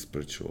in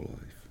spiritual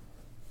life.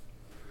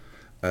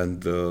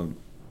 And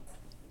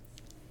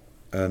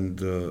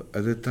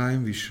at the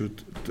time we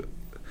should,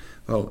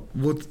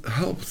 what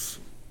helps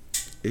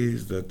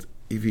is that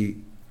if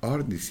we are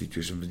in this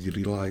situation, we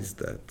realize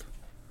that.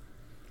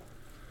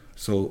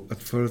 So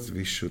at first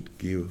we should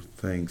give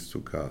thanks to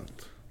God,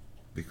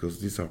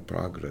 because this our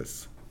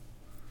progress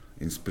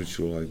in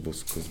spiritual life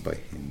was caused by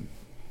Him.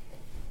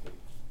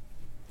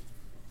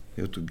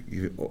 You have to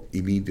give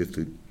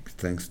immediately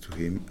thanks to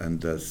Him,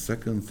 and the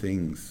second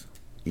things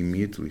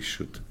immediately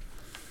should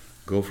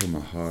go from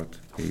our heart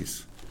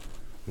is,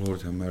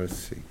 Lord, have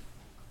mercy.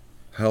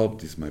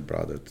 Help this my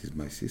brother, this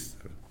my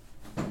sister.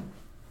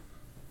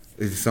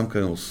 It is some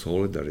kind of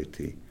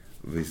solidarity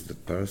with the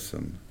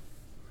person.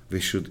 We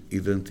should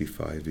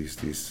identify with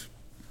this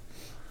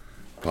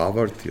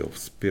poverty of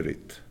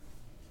spirit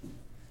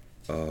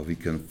we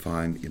can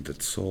find in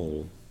that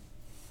soul,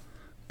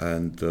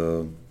 and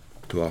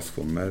to ask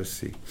for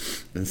mercy.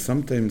 And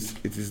sometimes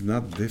it is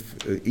not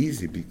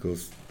easy,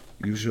 because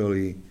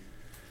usually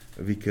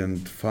we can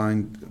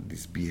find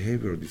this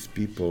behavior, these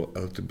people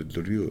a little bit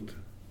rude,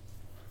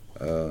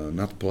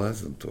 not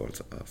pleasant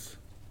towards us.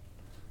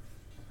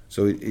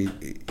 So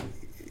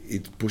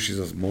it pushes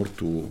us more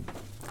to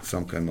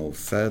some kind of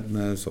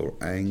sadness or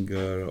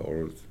anger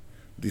or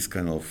this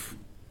kind of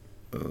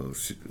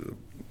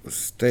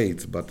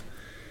states. But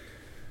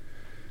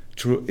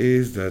true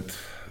is that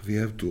we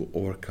have to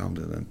overcome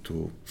that and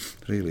to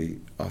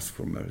really ask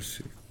for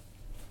mercy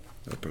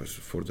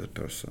for that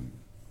person.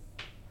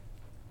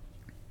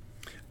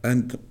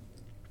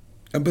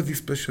 But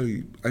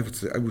especially, I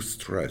would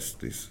stress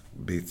this: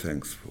 be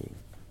thankful.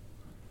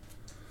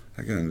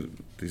 Again,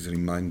 this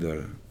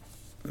reminder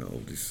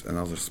of this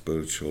another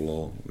spiritual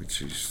law,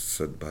 which is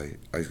said by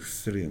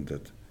Ascetic,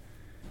 that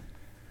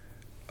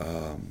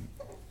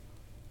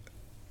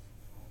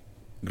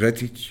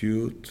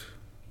gratitude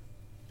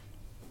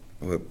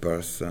of a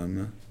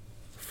person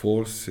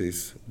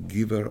forces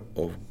giver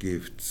of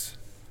gifts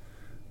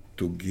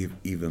to give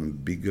even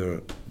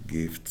bigger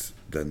gifts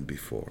than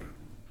before.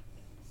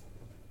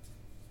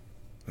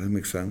 Does that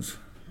make sense?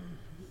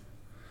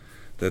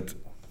 That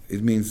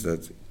it means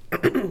that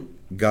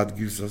God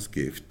gives us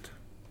gift,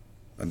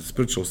 and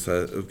spiritual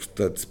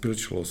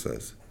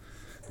says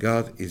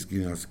God is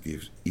giving us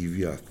gifts. If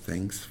we are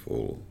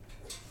thankful,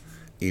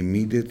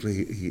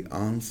 immediately He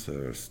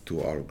answers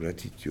to our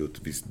gratitude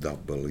with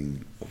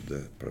doubling of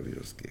the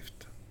previous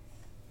gift.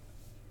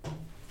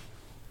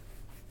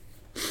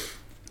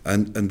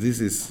 And this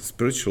is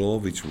spiritual law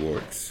which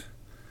works,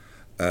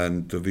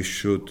 and we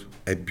should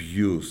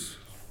abuse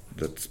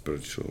that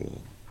spiritual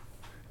law.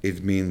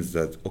 It means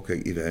that, okay,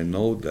 if I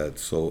know that,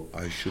 so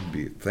I should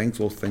be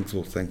thankful,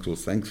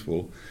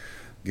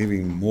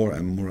 giving more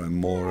and more and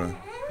more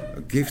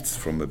gifts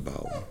from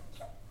above.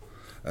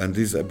 And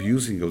this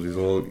abusing of this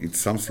law, it's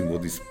something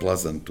what is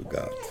pleasant to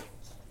God.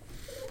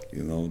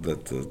 You know,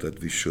 that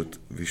we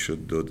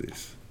should do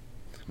this.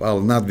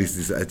 Well, not with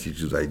this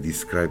attitude I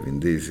describe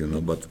in this, you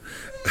know, but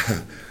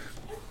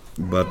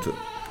but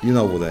you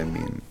know what I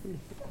mean.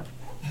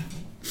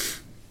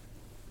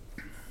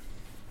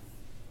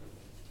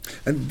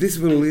 And this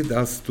will lead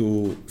us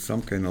to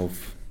some kind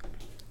of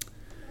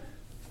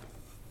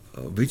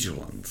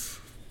vigilance,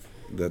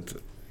 that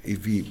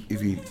if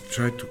we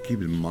try to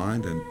keep in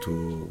mind and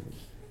to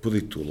put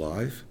it to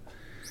life,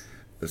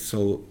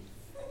 so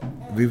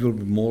we will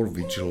be more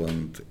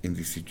vigilant in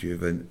this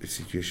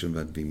situation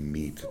when we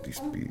meet these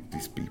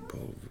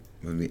people,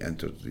 when we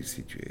enter this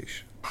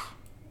situation.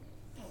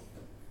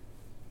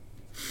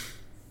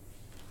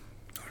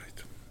 All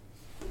right.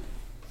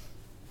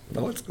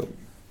 Now let's go.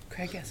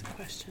 Craig has a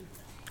question.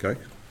 Okay.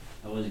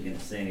 I wasn't going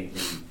to say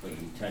anything, but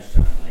you touched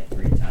on it like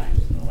 3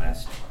 times in the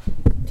last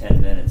 10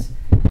 minutes.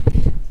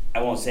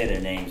 I won't say their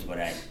names, but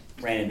I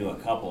ran into a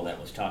couple that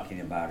was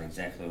talking about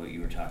exactly what you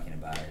were talking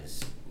about,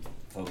 is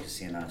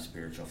focusing on a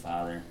spiritual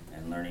father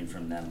and learning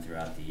from them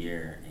throughout the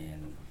year.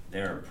 And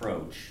their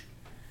approach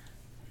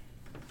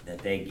that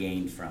they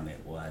gained from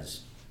it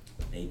was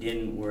they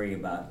didn't worry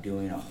about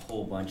doing a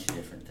whole bunch of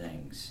different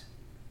things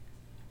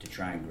to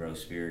try and grow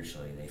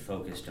spiritually. They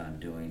focused on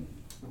doing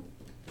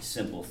the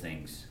simple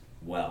things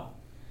well.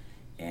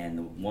 And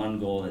the one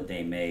goal that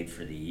they made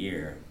for the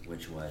year,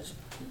 which was,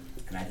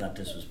 and I thought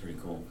this was pretty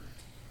cool,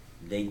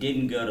 they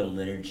didn't go to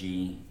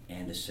liturgy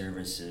and to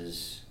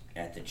services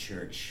at the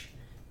church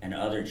and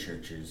other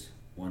churches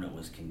when it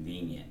was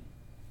convenient.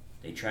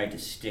 They tried to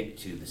stick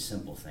to the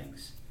simple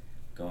things,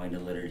 going to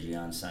liturgy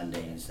on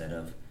Sunday instead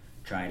of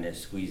trying to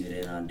squeeze it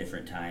in on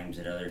different times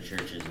at other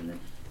churches, and then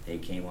they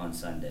came on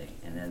Sunday.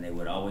 And then they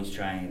would always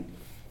try and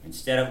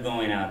instead of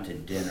going out to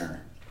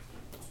dinner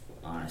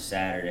on a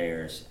Saturday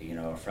or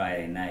a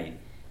Friday night,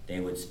 they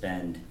would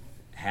spend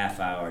half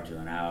hour to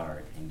an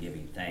hour in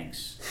giving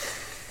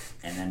thanks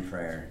and then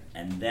prayer,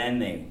 and then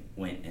they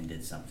went and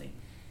did something.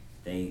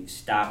 They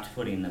stopped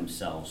putting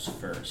themselves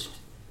first.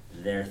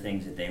 Their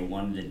things that they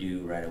wanted to do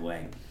right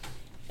away.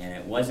 And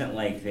it wasn't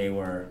like they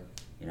were,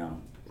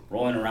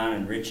 rolling around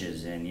in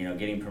riches and,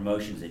 getting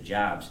promotions at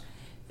jobs.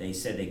 They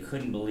said they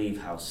couldn't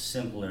believe how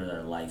simpler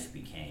their life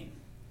became.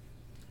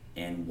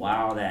 And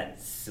while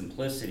that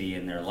simplicity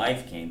in their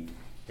life came,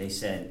 they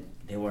said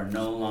they were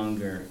no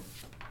longer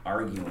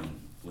arguing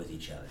with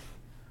each other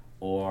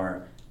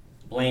or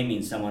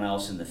blaming someone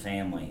else in the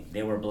family.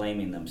 They were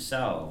blaming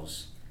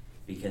themselves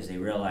because they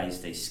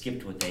realized they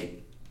skipped what they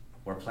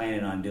were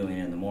planning on doing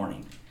in the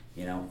morning.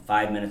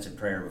 5 minutes of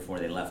prayer before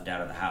they left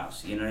out of the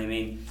house. You know what I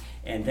mean?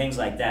 And things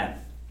like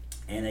that.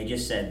 And they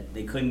just said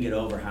they couldn't get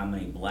over how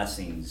many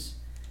blessings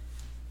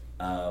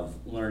of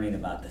learning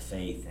about the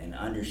faith and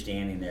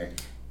understanding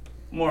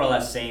more or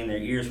less saying their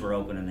ears were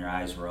open and their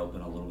eyes were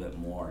open a little bit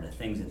more. The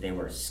things that they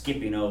were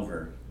skipping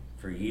over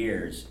for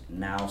years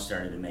now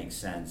started to make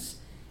sense.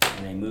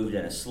 And they moved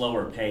at a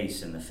slower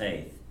pace in the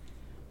faith,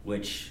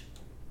 which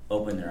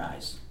opened their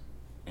eyes.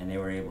 And they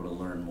were able to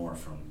learn more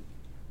from,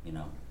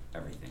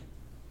 everything.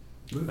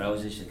 Good. But it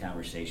was just a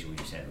conversation we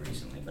just had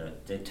recently,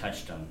 but it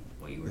touched on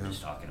what you were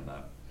just talking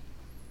about.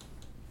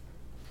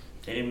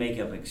 They didn't make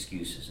up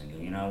excuses and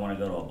go, I want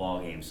to go to a ball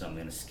game, so I'm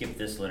going to skip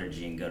this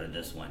liturgy and go to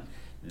this one.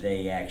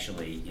 They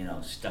actually,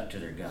 stuck to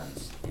their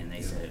guns, and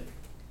they said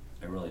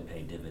it really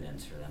paid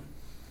dividends for them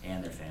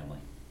and their family.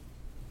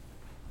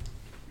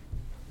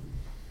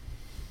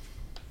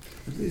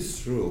 It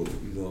is true,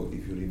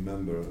 if you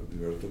remember,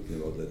 we were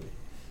talking about that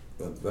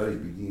at the very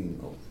beginning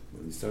of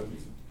when we started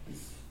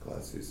these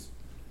classes.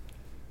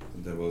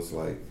 There was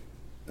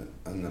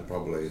and I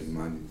probably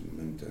reminded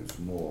many times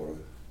more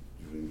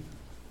during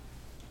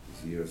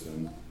these years,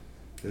 and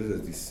there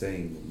is this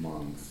saying of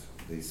monks,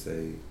 they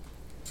say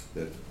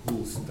that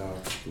who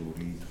starts to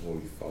read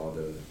Holy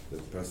Father, the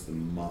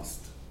person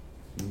must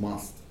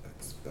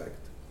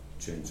expect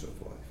change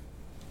of life.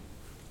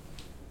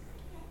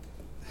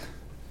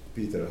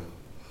 Peter,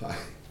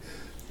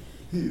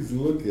 he's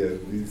looking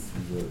at this,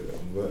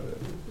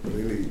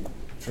 really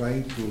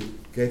trying to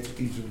catch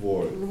each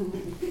word.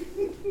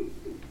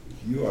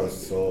 You are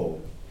so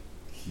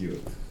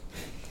cute,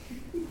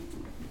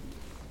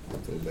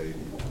 little baby.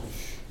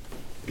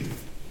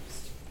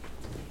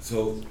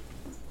 So,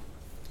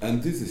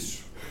 and this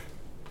is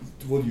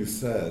what you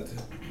said.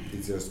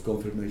 It's just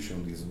confirmation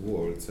of these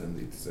words, and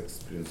it's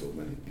experience of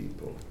many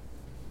people.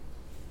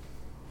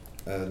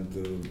 And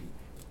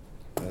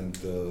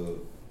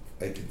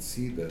I can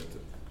see that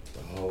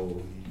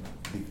how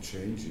big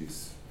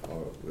changes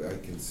are. I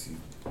can see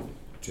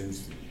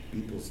changes in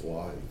people's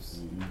lives.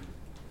 Mm-hmm.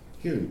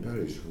 Here in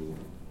parish,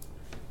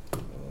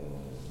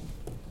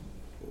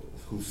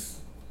 who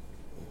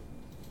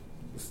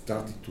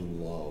started to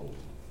love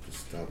to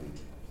study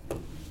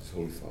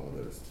Holy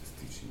Father's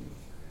teaching.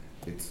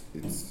 It's.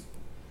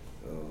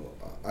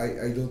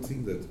 I don't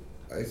think that.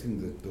 I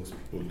think that those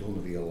people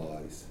don't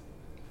realize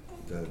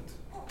that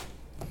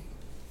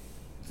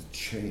the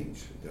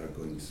change they are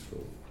going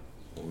through,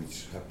 or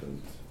which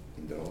happened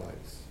in their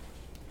lives.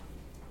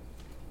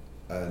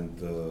 And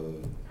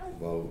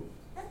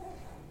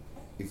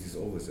it is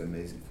always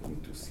amazing for me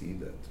to see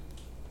that,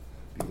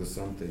 because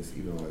sometimes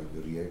even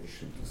the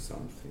reaction to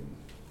something,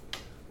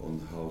 on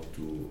how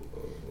to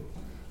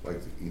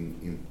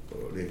in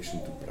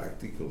reaction to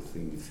practical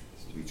things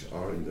which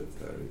are in the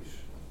parish,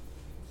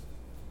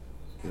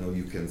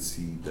 you can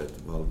see that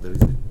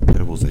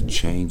there was a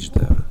change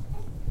there,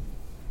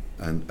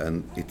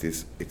 and it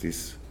is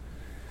this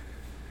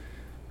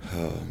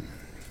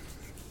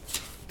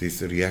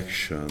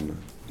reaction.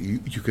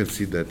 You can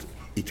see that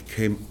it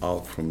came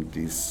out from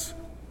this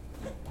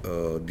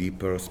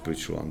deeper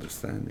spiritual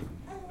understanding.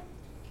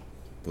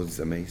 What is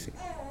amazing.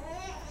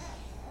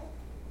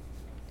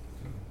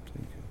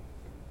 Thank you.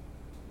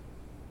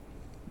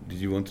 Did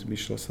you want me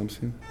to show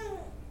something?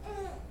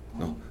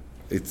 No.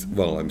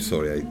 I'm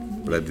sorry, I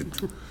read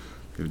it.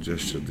 You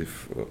gestured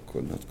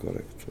not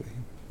correctly.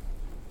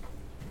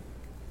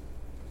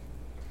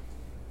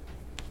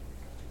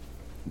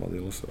 But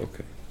also,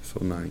 okay. So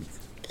 9.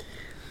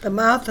 The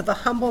mouth of a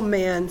humble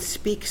man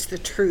speaks the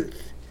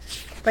truth,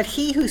 but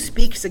he who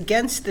speaks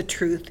against the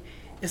truth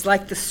is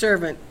like the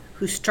servant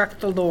who struck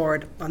the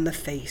Lord on the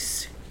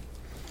face.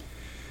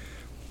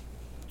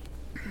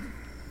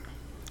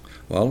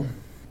 Well,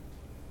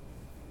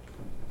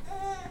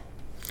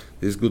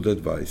 it's good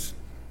advice.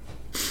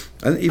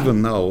 And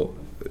even now,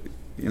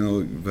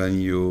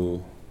 when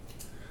you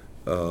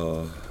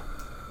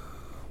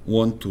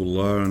want to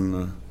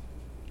learn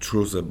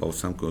truth about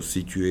some kind of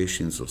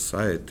situation in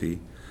society,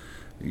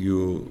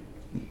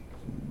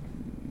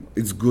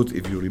 it's good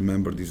if you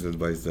remember this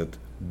advice that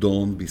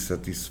don't be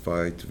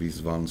satisfied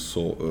with one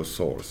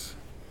source.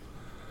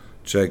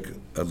 Check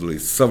at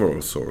least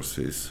several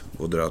sources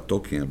what they are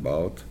talking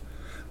about,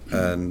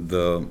 and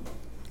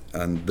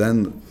and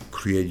then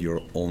create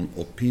your own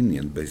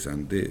opinion based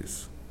on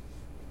this.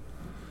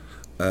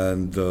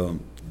 And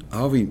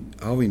how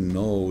we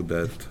know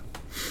that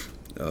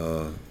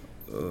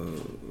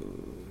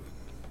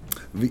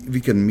we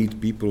can meet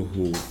people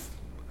who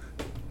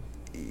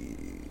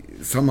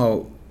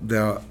somehow they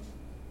are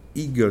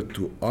eager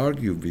to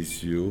argue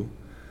with you,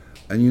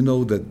 and you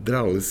know that they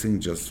are listening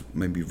just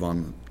maybe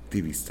one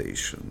TV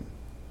station,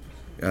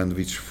 and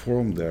which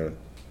form their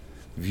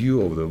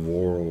view of the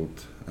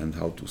world and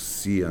how to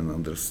see and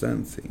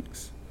understand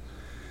things.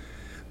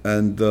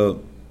 And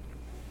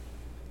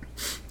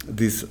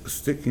this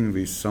sticking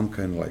with some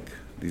kind of like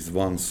this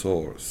one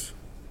source,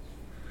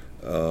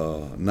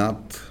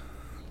 not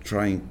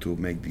trying to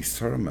make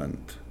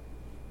discernment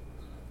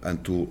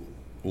and to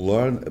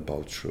learn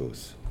about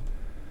truth,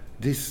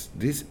 this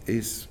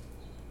is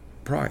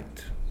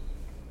pride.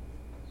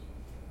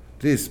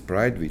 This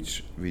pride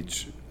which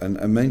and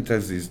many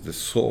times is the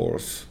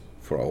source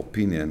for our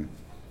opinion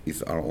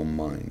is our own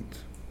mind,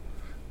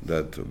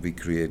 that we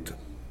create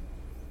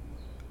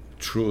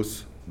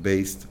truth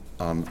based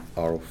on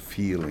our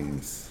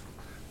feelings,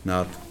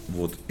 not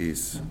what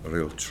is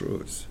real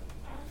truth.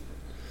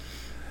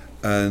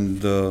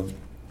 And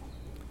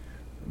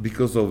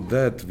because of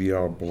that, we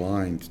are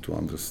blind to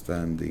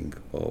understanding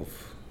of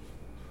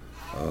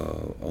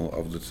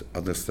the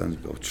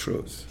understanding of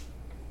truth.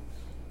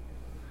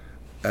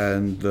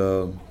 And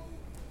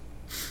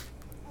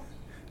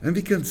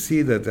we can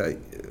see that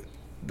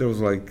there was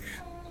like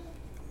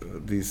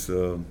this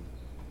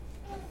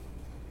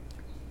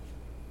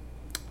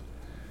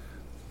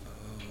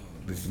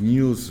this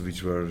news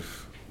which were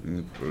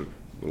in the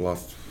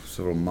last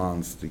several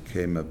months. They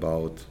came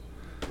about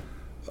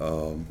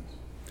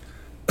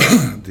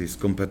this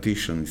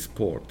competition in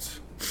sports,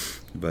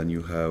 when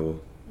you have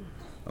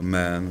a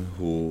man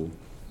who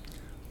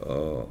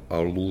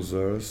are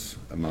losers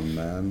among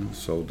men,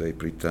 so they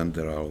pretend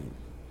there are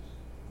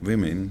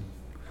women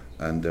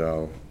and they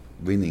are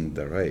winning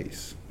the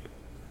race.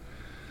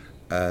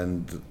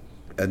 And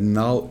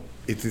now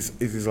it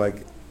is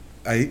like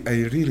I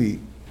really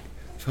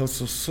felt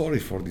so sorry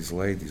for these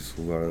ladies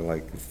who were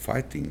like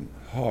fighting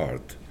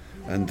hard,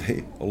 and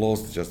they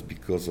lost just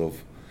because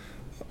of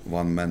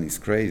one man is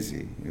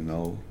crazy, you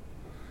know.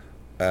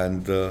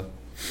 And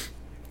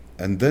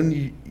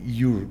then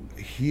you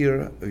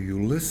hear,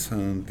 you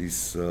listen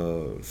this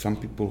some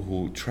people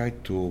who try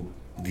to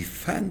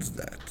defend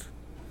that,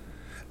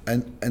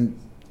 and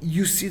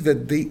you see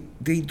that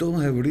they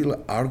don't have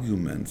real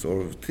arguments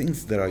or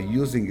things that are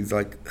using. It's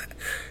like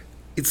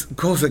it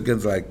goes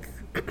against like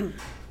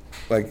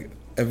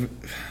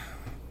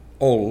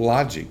all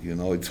logic, you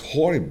know. It's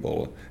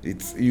horrible.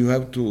 It's you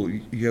have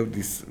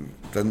this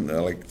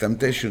like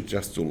temptation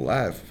just to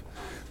laugh,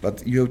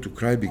 but you have to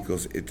cry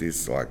because it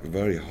is like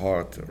very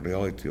hard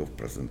reality of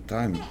present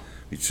time,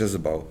 which says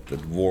about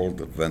that world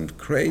that went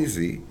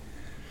crazy.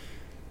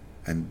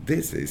 And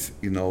this is,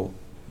 you know,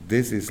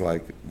 this is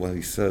like when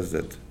he says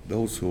that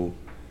those who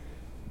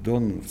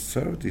don't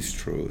serve this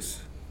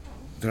truth,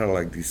 they are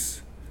like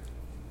these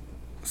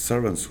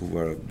servants who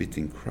were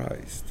beating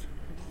Christ.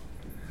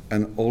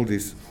 And all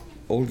these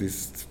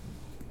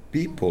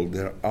people,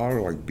 there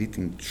are like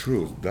beating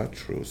truth, that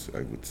truth,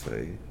 I would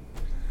say,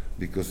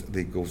 because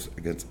they go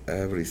against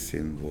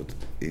everything what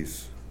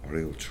is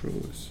real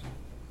truth,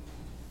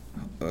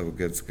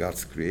 against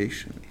God's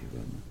creation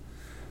even.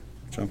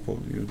 Jean-Paul,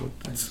 you got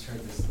I just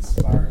heard this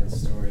inspiring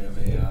story of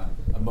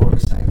a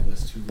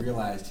motorcyclist who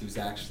realized he was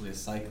actually a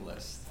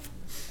cyclist,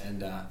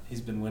 and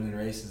he's been winning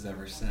races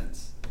ever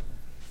since.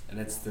 And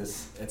it's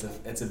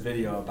a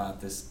video about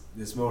this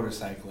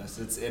motorcyclist.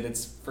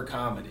 It's for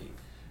comedy,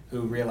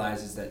 who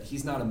realizes that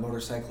he's not a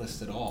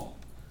motorcyclist at all.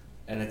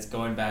 And it's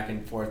going back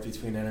and forth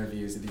between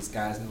interviews of these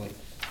guys, and they're like,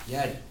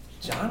 yeah,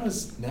 John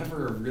was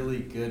never a really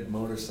good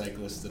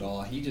motorcyclist at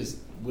all. He just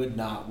would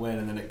not win.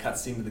 And then it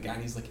cuts scene to the guy,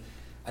 and he's like,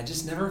 I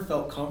just never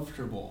felt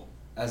comfortable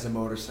as a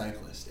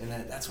motorcyclist. And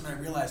that's when I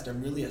realized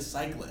I'm really a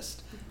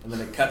cyclist. And then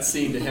it cuts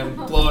scene to him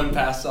blowing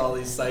past all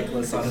these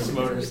cyclists on his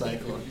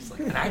motorcycle. And he's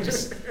like, and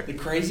the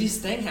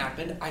craziest thing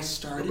happened, I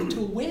started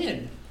to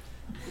win.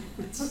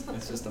 It's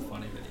just a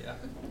funny video.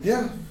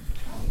 Yeah.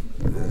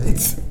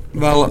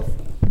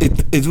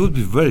 It would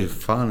be very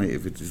funny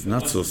if it is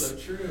not so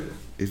true.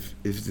 If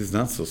it is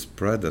not so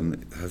spread and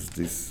it has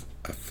these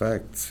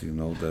effects, you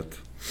know, that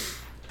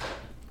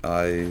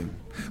I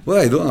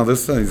don't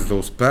understand is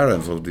those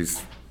parents of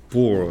these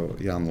poor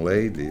young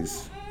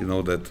ladies, you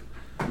know, that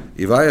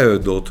if I have a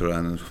daughter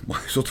and my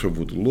daughter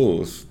would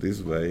lose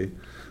this way,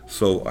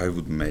 so I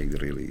would make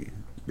really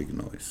big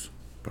noise,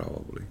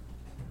 probably.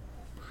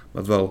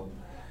 But well,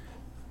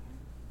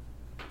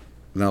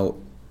 now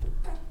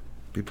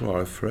people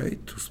are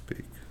afraid to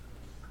speak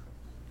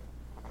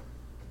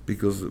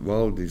because,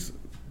 well, this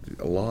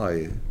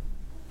lie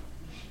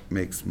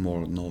makes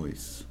more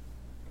noise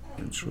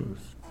than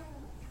truth.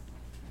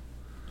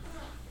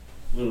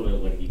 A little bit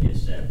of what you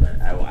just said, but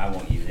I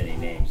won't use any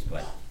names,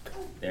 but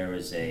there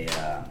was a,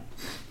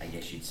 I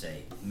guess you'd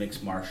say,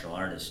 mixed martial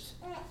artist,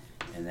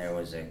 and there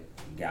was a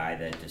guy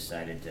that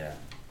decided to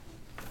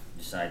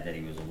decide that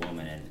he was a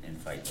woman and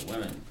fight the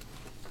women.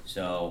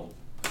 So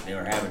they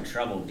were having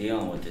trouble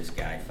dealing with this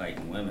guy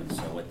fighting women.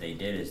 So what they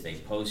did is they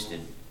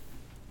posted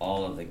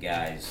all of the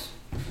guy's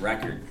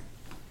record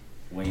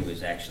when he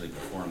was actually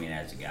performing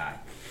as a guy.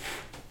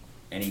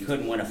 And he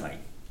couldn't win a fight.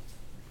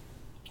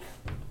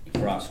 He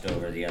crossed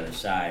over the other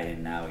side,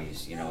 and now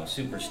he's, a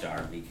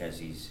superstar because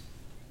he's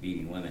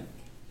beating women.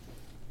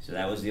 So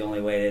that was the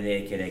only way that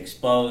they could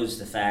expose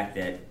the fact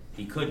that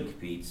he couldn't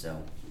compete,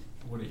 so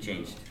it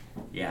changed.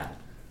 Yeah.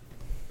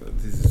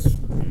 This is,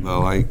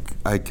 well,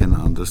 I can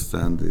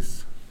understand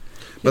this.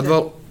 But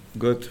well,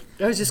 good.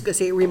 I was just going to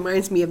say, it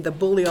reminds me of the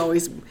bully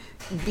always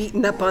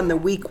beating up on the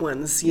weak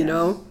ones, you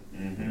know?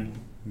 Mm-hmm.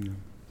 Yeah.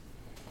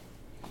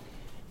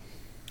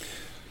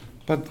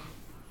 But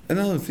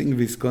another thing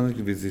with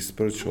connected with this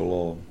spiritual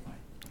law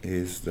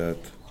is that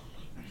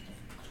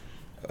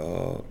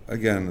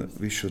again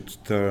we should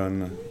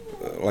turn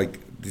like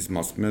this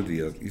mass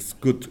media is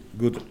good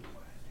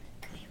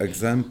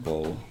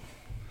example,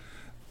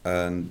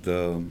 and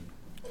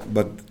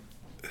but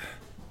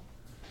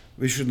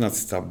we should not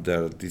stop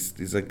there. This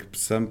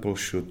example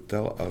should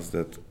tell us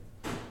that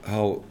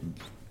how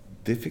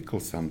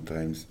difficult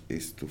sometimes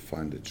is to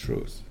find the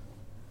truth,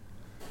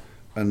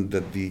 and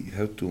that we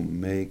have to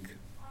make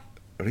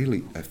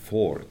really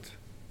effort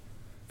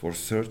for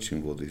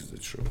searching what is the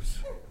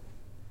truth.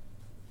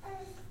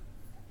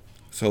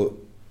 So,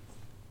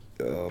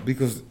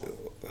 because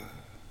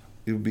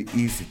it would be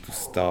easy to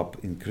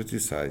stop in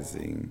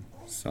criticizing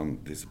some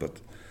of this, but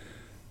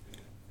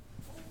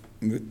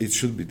it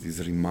should be this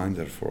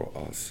reminder for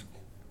us.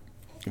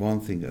 One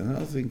thing.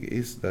 Another thing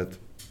is that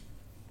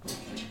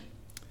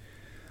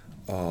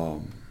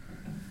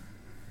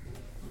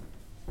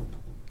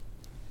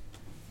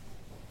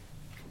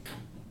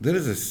there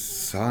is a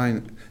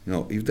sign,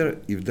 if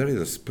there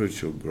is a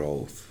spiritual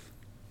growth,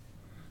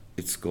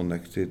 it's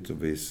connected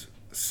with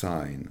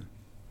sign.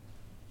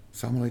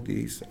 Some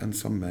ladies and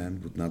some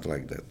men would not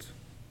like that.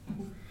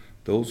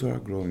 Those who are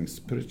growing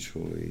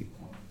spiritually,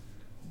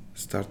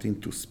 starting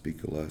to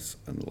speak less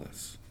and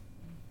less.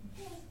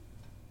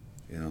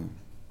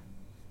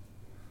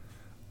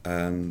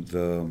 And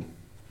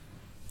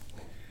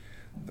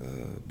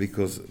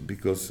because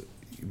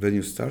when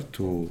you start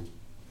to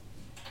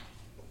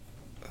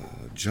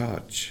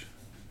judge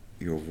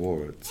your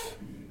words,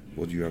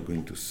 what you are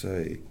going to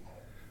say,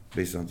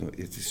 based on if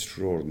it is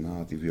true or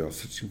not, if you are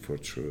searching for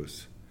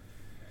truth,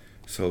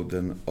 so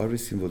then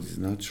everything what is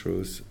not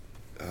truth,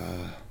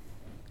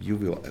 you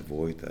will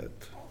avoid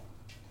that.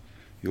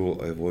 You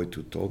will avoid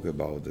to talk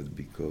about it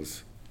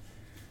because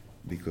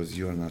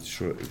you are not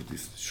sure if it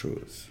is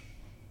truth.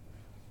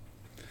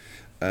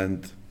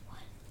 And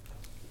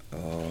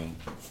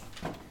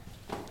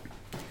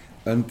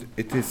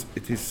it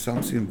is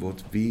something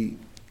what we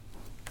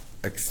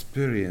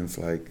experience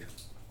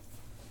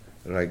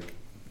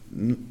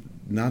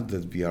not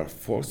that we are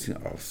forcing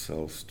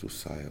ourselves to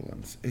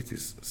silence. It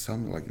is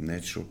something like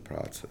natural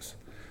process,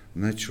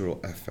 natural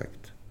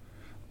effect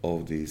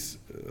of this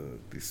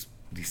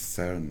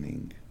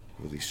discerning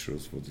what is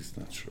truth, what is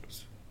not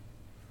truth.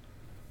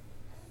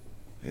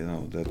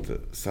 That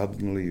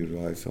suddenly you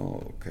realize,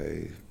 oh,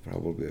 okay,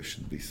 probably I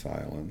should be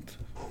silent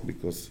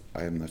because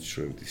I am not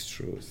sure of this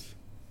truth.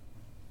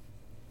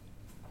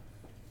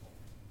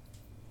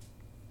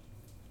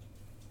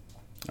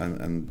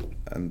 And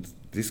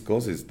this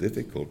causes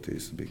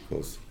difficulties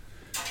because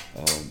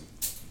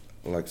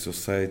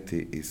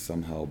society is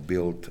somehow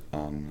built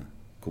on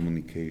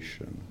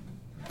communication,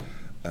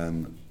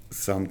 and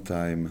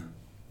sometimes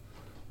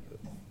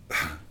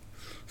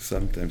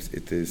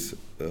it is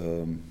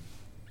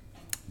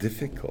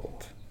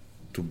difficult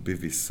to be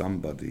with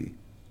somebody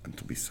and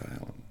to be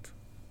silent.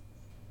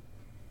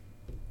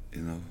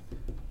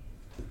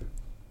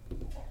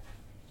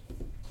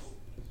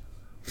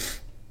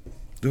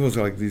 There was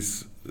like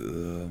this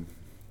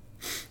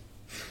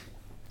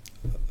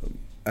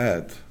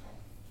ad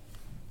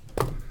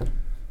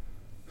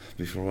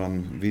before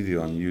one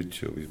video on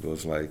YouTube. It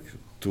was like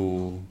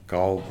two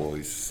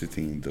cowboys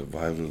sitting in the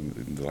violin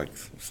in like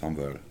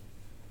somewhere,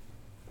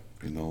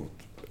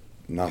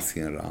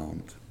 nothing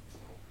around,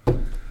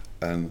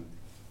 and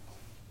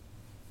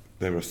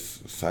they were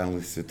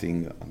silently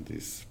sitting on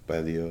this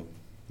patio,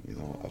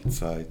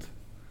 outside,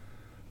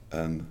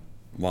 and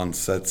one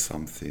said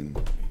something.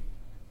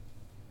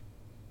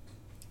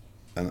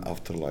 And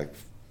after like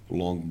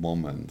long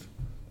moment,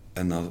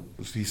 and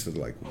he said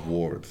like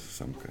word,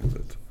 some kind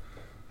of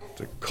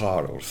the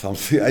car or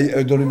something.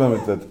 I don't remember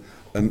that.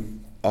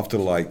 And after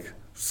like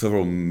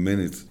several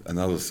minutes,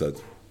 another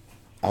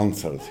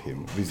answered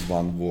him with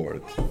one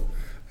word.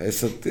 I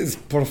said, "This is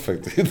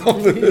perfect," It's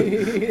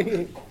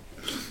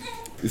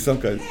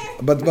some kind.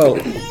 But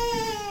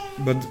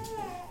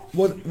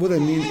what I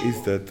mean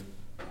is that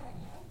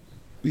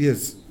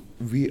yes,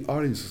 we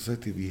are in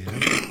society. We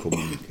have to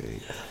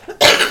communicate.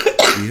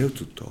 We have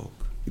to talk.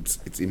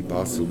 It's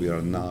impossible. We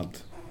are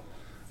not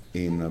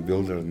in a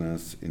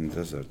wilderness, in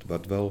desert.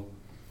 But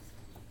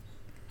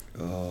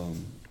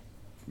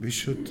we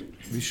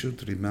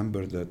should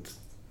remember that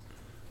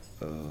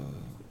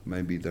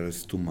maybe there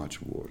is too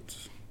much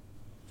words,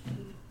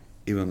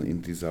 even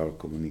in this our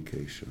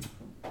communication.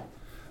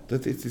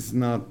 That it is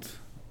not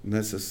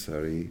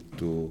necessary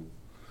to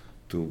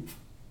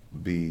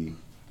be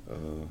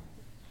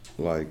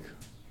like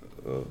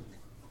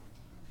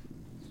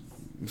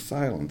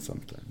silent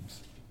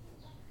sometimes.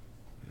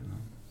 You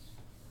know?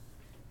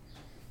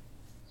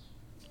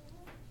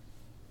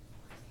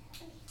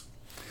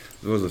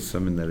 There was a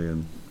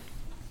seminarian,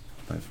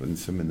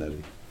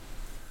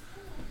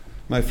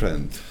 my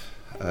friend,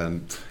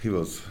 and he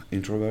was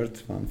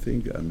introvert, one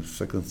thing, and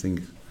second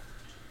thing,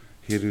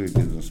 he really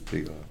didn't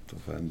speak a lot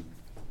of. And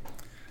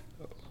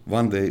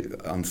one day,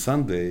 on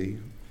Sunday,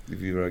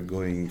 we were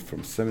going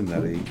from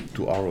seminary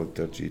to our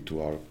liturgy,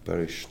 to our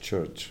parish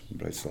church in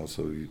Breslau.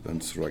 So we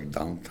went through like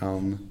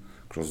downtown,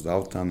 cross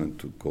downtown, and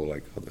to go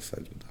like other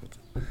side without.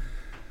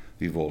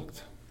 We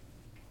walked.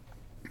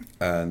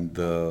 And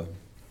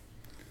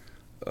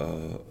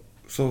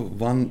so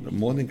one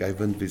morning I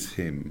went with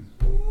him.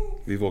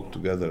 We walked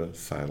together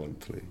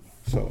silently.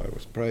 So I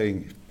was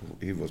praying,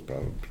 he was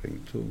probably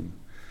praying too.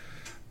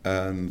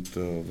 And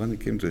when he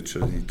came to the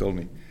church, he told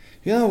me,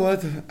 "You know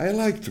what, I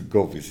like to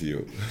go with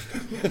you."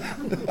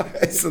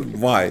 I said,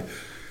 "Why?"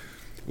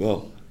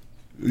 "Well,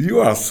 you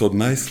are so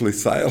nicely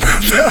silent."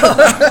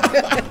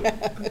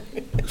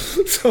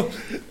 So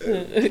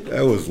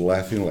I was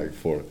laughing like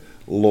for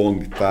a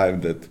long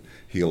time that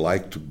he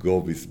liked to go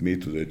with me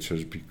to the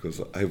church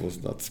because I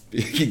was not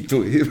speaking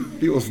to him.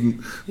 He was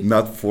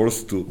not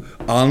forced to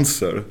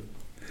answer.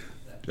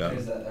 That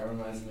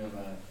reminds me of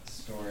a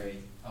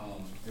story.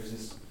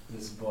 There's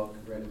this book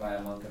written by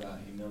a monk about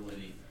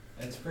humility.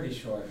 And it's pretty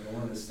short, but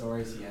one of the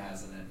stories he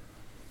has in it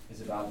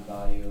is about the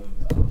value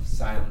of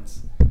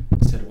silence.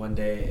 He said one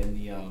day in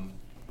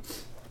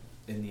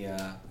the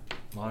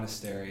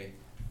monastery,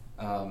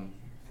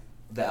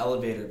 the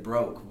elevator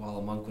broke while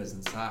a monk was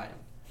inside.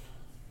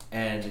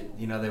 And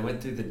they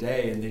went through the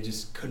day and they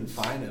just couldn't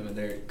find him, and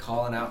they're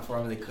calling out for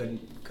him and they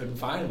couldn't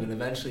find him. And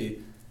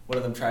eventually one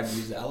of them tried to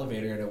use the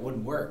elevator and it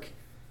wouldn't work.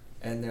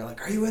 And they're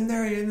like, "Are you in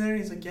there? Are you in there?"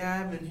 And he's like,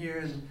 "Yeah, I'm in here."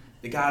 And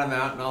they got him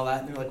out and all that,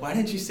 and they're like, "Why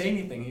didn't you say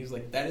anything?" He's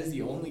like, "That is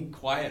the only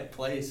quiet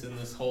place in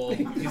this whole."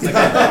 He's like,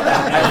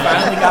 I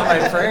finally got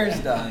my prayers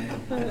done.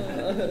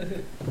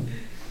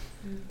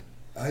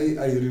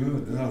 I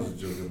remember another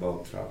joke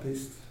about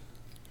Trappists,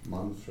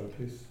 monk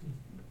Trappists.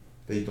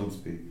 They don't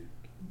speak,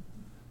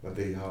 but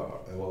they are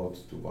allowed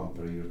to one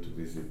per year to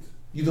visit.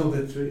 You know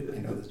that tree? I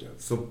know this joke.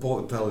 So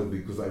tell it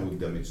because I would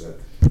damage that.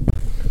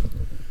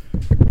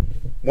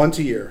 Once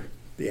a year,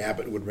 the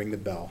abbot would ring the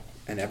bell,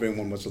 and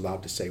everyone was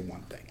allowed to say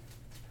one thing.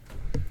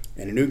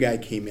 And a new guy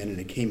came in, and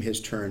it came his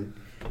turn,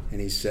 and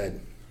he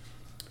said,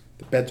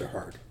 "The beds are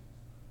hard."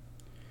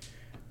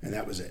 And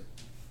that was it.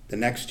 The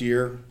next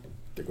year,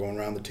 they're going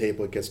around the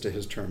table, it gets to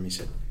his turn, he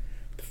said,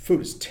 "The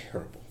food is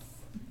terrible."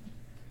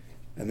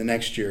 And the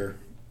next year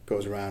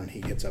goes around, and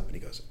he gets up and he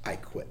goes, "I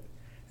quit."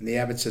 And the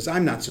abbot says,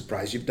 "I'm not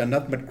surprised. You've done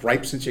nothing but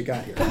gripe since you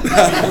got here."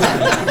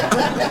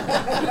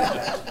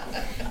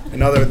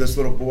 This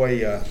little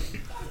boy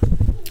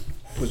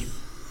was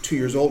 2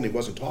 years old and he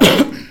wasn't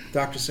talking.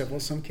 Doctor said, "Well,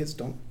 some kids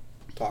don't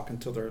talk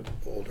until they're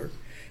older."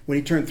 When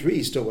he turned 3,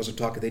 he still wasn't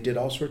talking. They did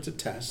all sorts of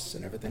tests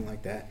and everything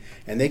like that.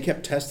 And they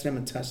kept testing him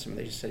and testing him.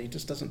 And they just said, he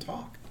just doesn't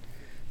talk.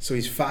 So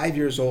he's 5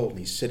 years old and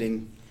he's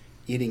sitting,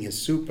 eating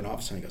his soup. And all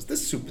of a sudden he goes,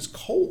 "This soup is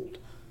cold."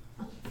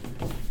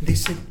 And they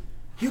said,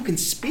 "You can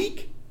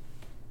speak?"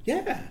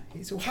 "Yeah."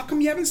 He said, "Well, how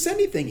come you haven't said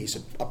anything?" He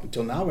said, "Up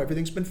until now,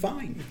 everything's been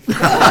fine."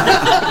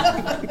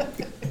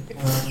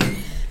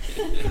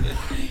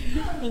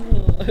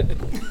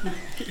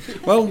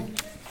 Well,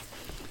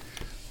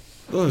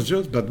 those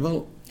jokes, but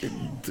when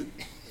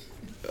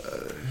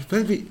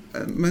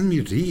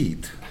we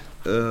read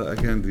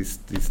again this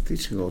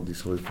teaching of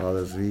these Holy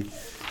Fathers, we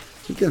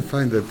can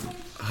find that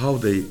how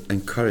they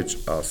encourage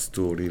us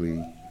to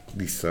really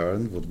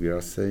discern what we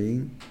are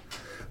saying,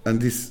 and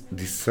this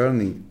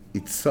discerning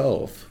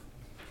itself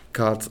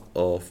cuts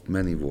off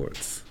many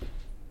words,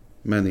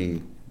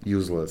 many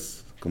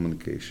useless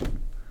communication,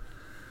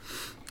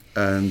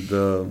 and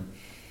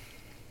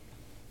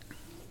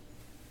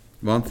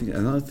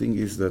another thing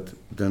is that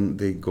then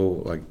they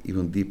go like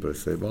even deeper,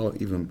 say, well,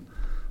 even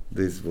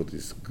this what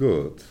is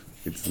good,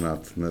 it's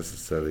not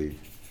necessarily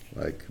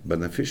like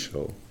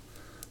beneficial.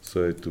 So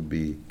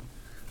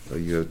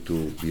you have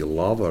to be a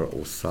lover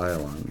of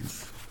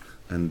silence,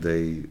 and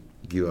they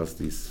give us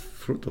this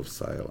fruit of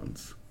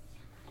silence.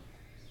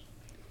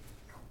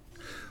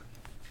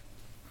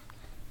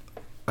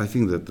 I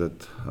think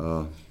that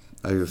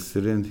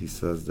Ascetic, he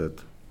says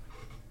that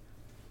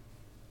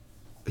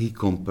he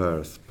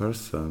compares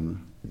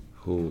person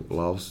who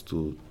loves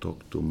to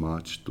talk too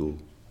much to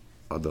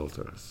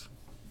adulterers.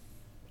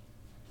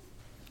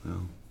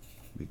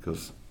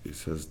 Because he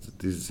says that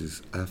this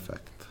is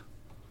effect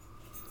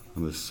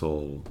on the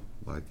soul,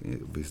 like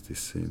with this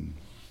sin.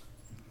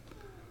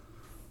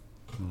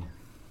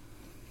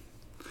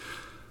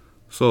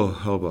 So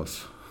help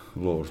us,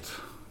 Lord.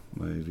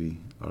 May we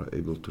are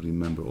able to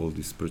remember all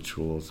these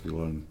spiritual laws we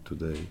learned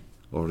today,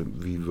 or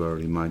we were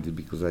reminded,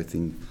 because I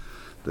think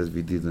that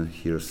we didn't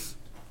hear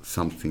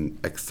something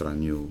extra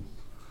new.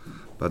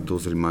 But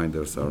those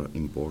reminders are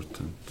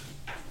important.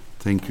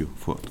 Thank you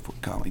for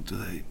coming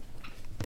today.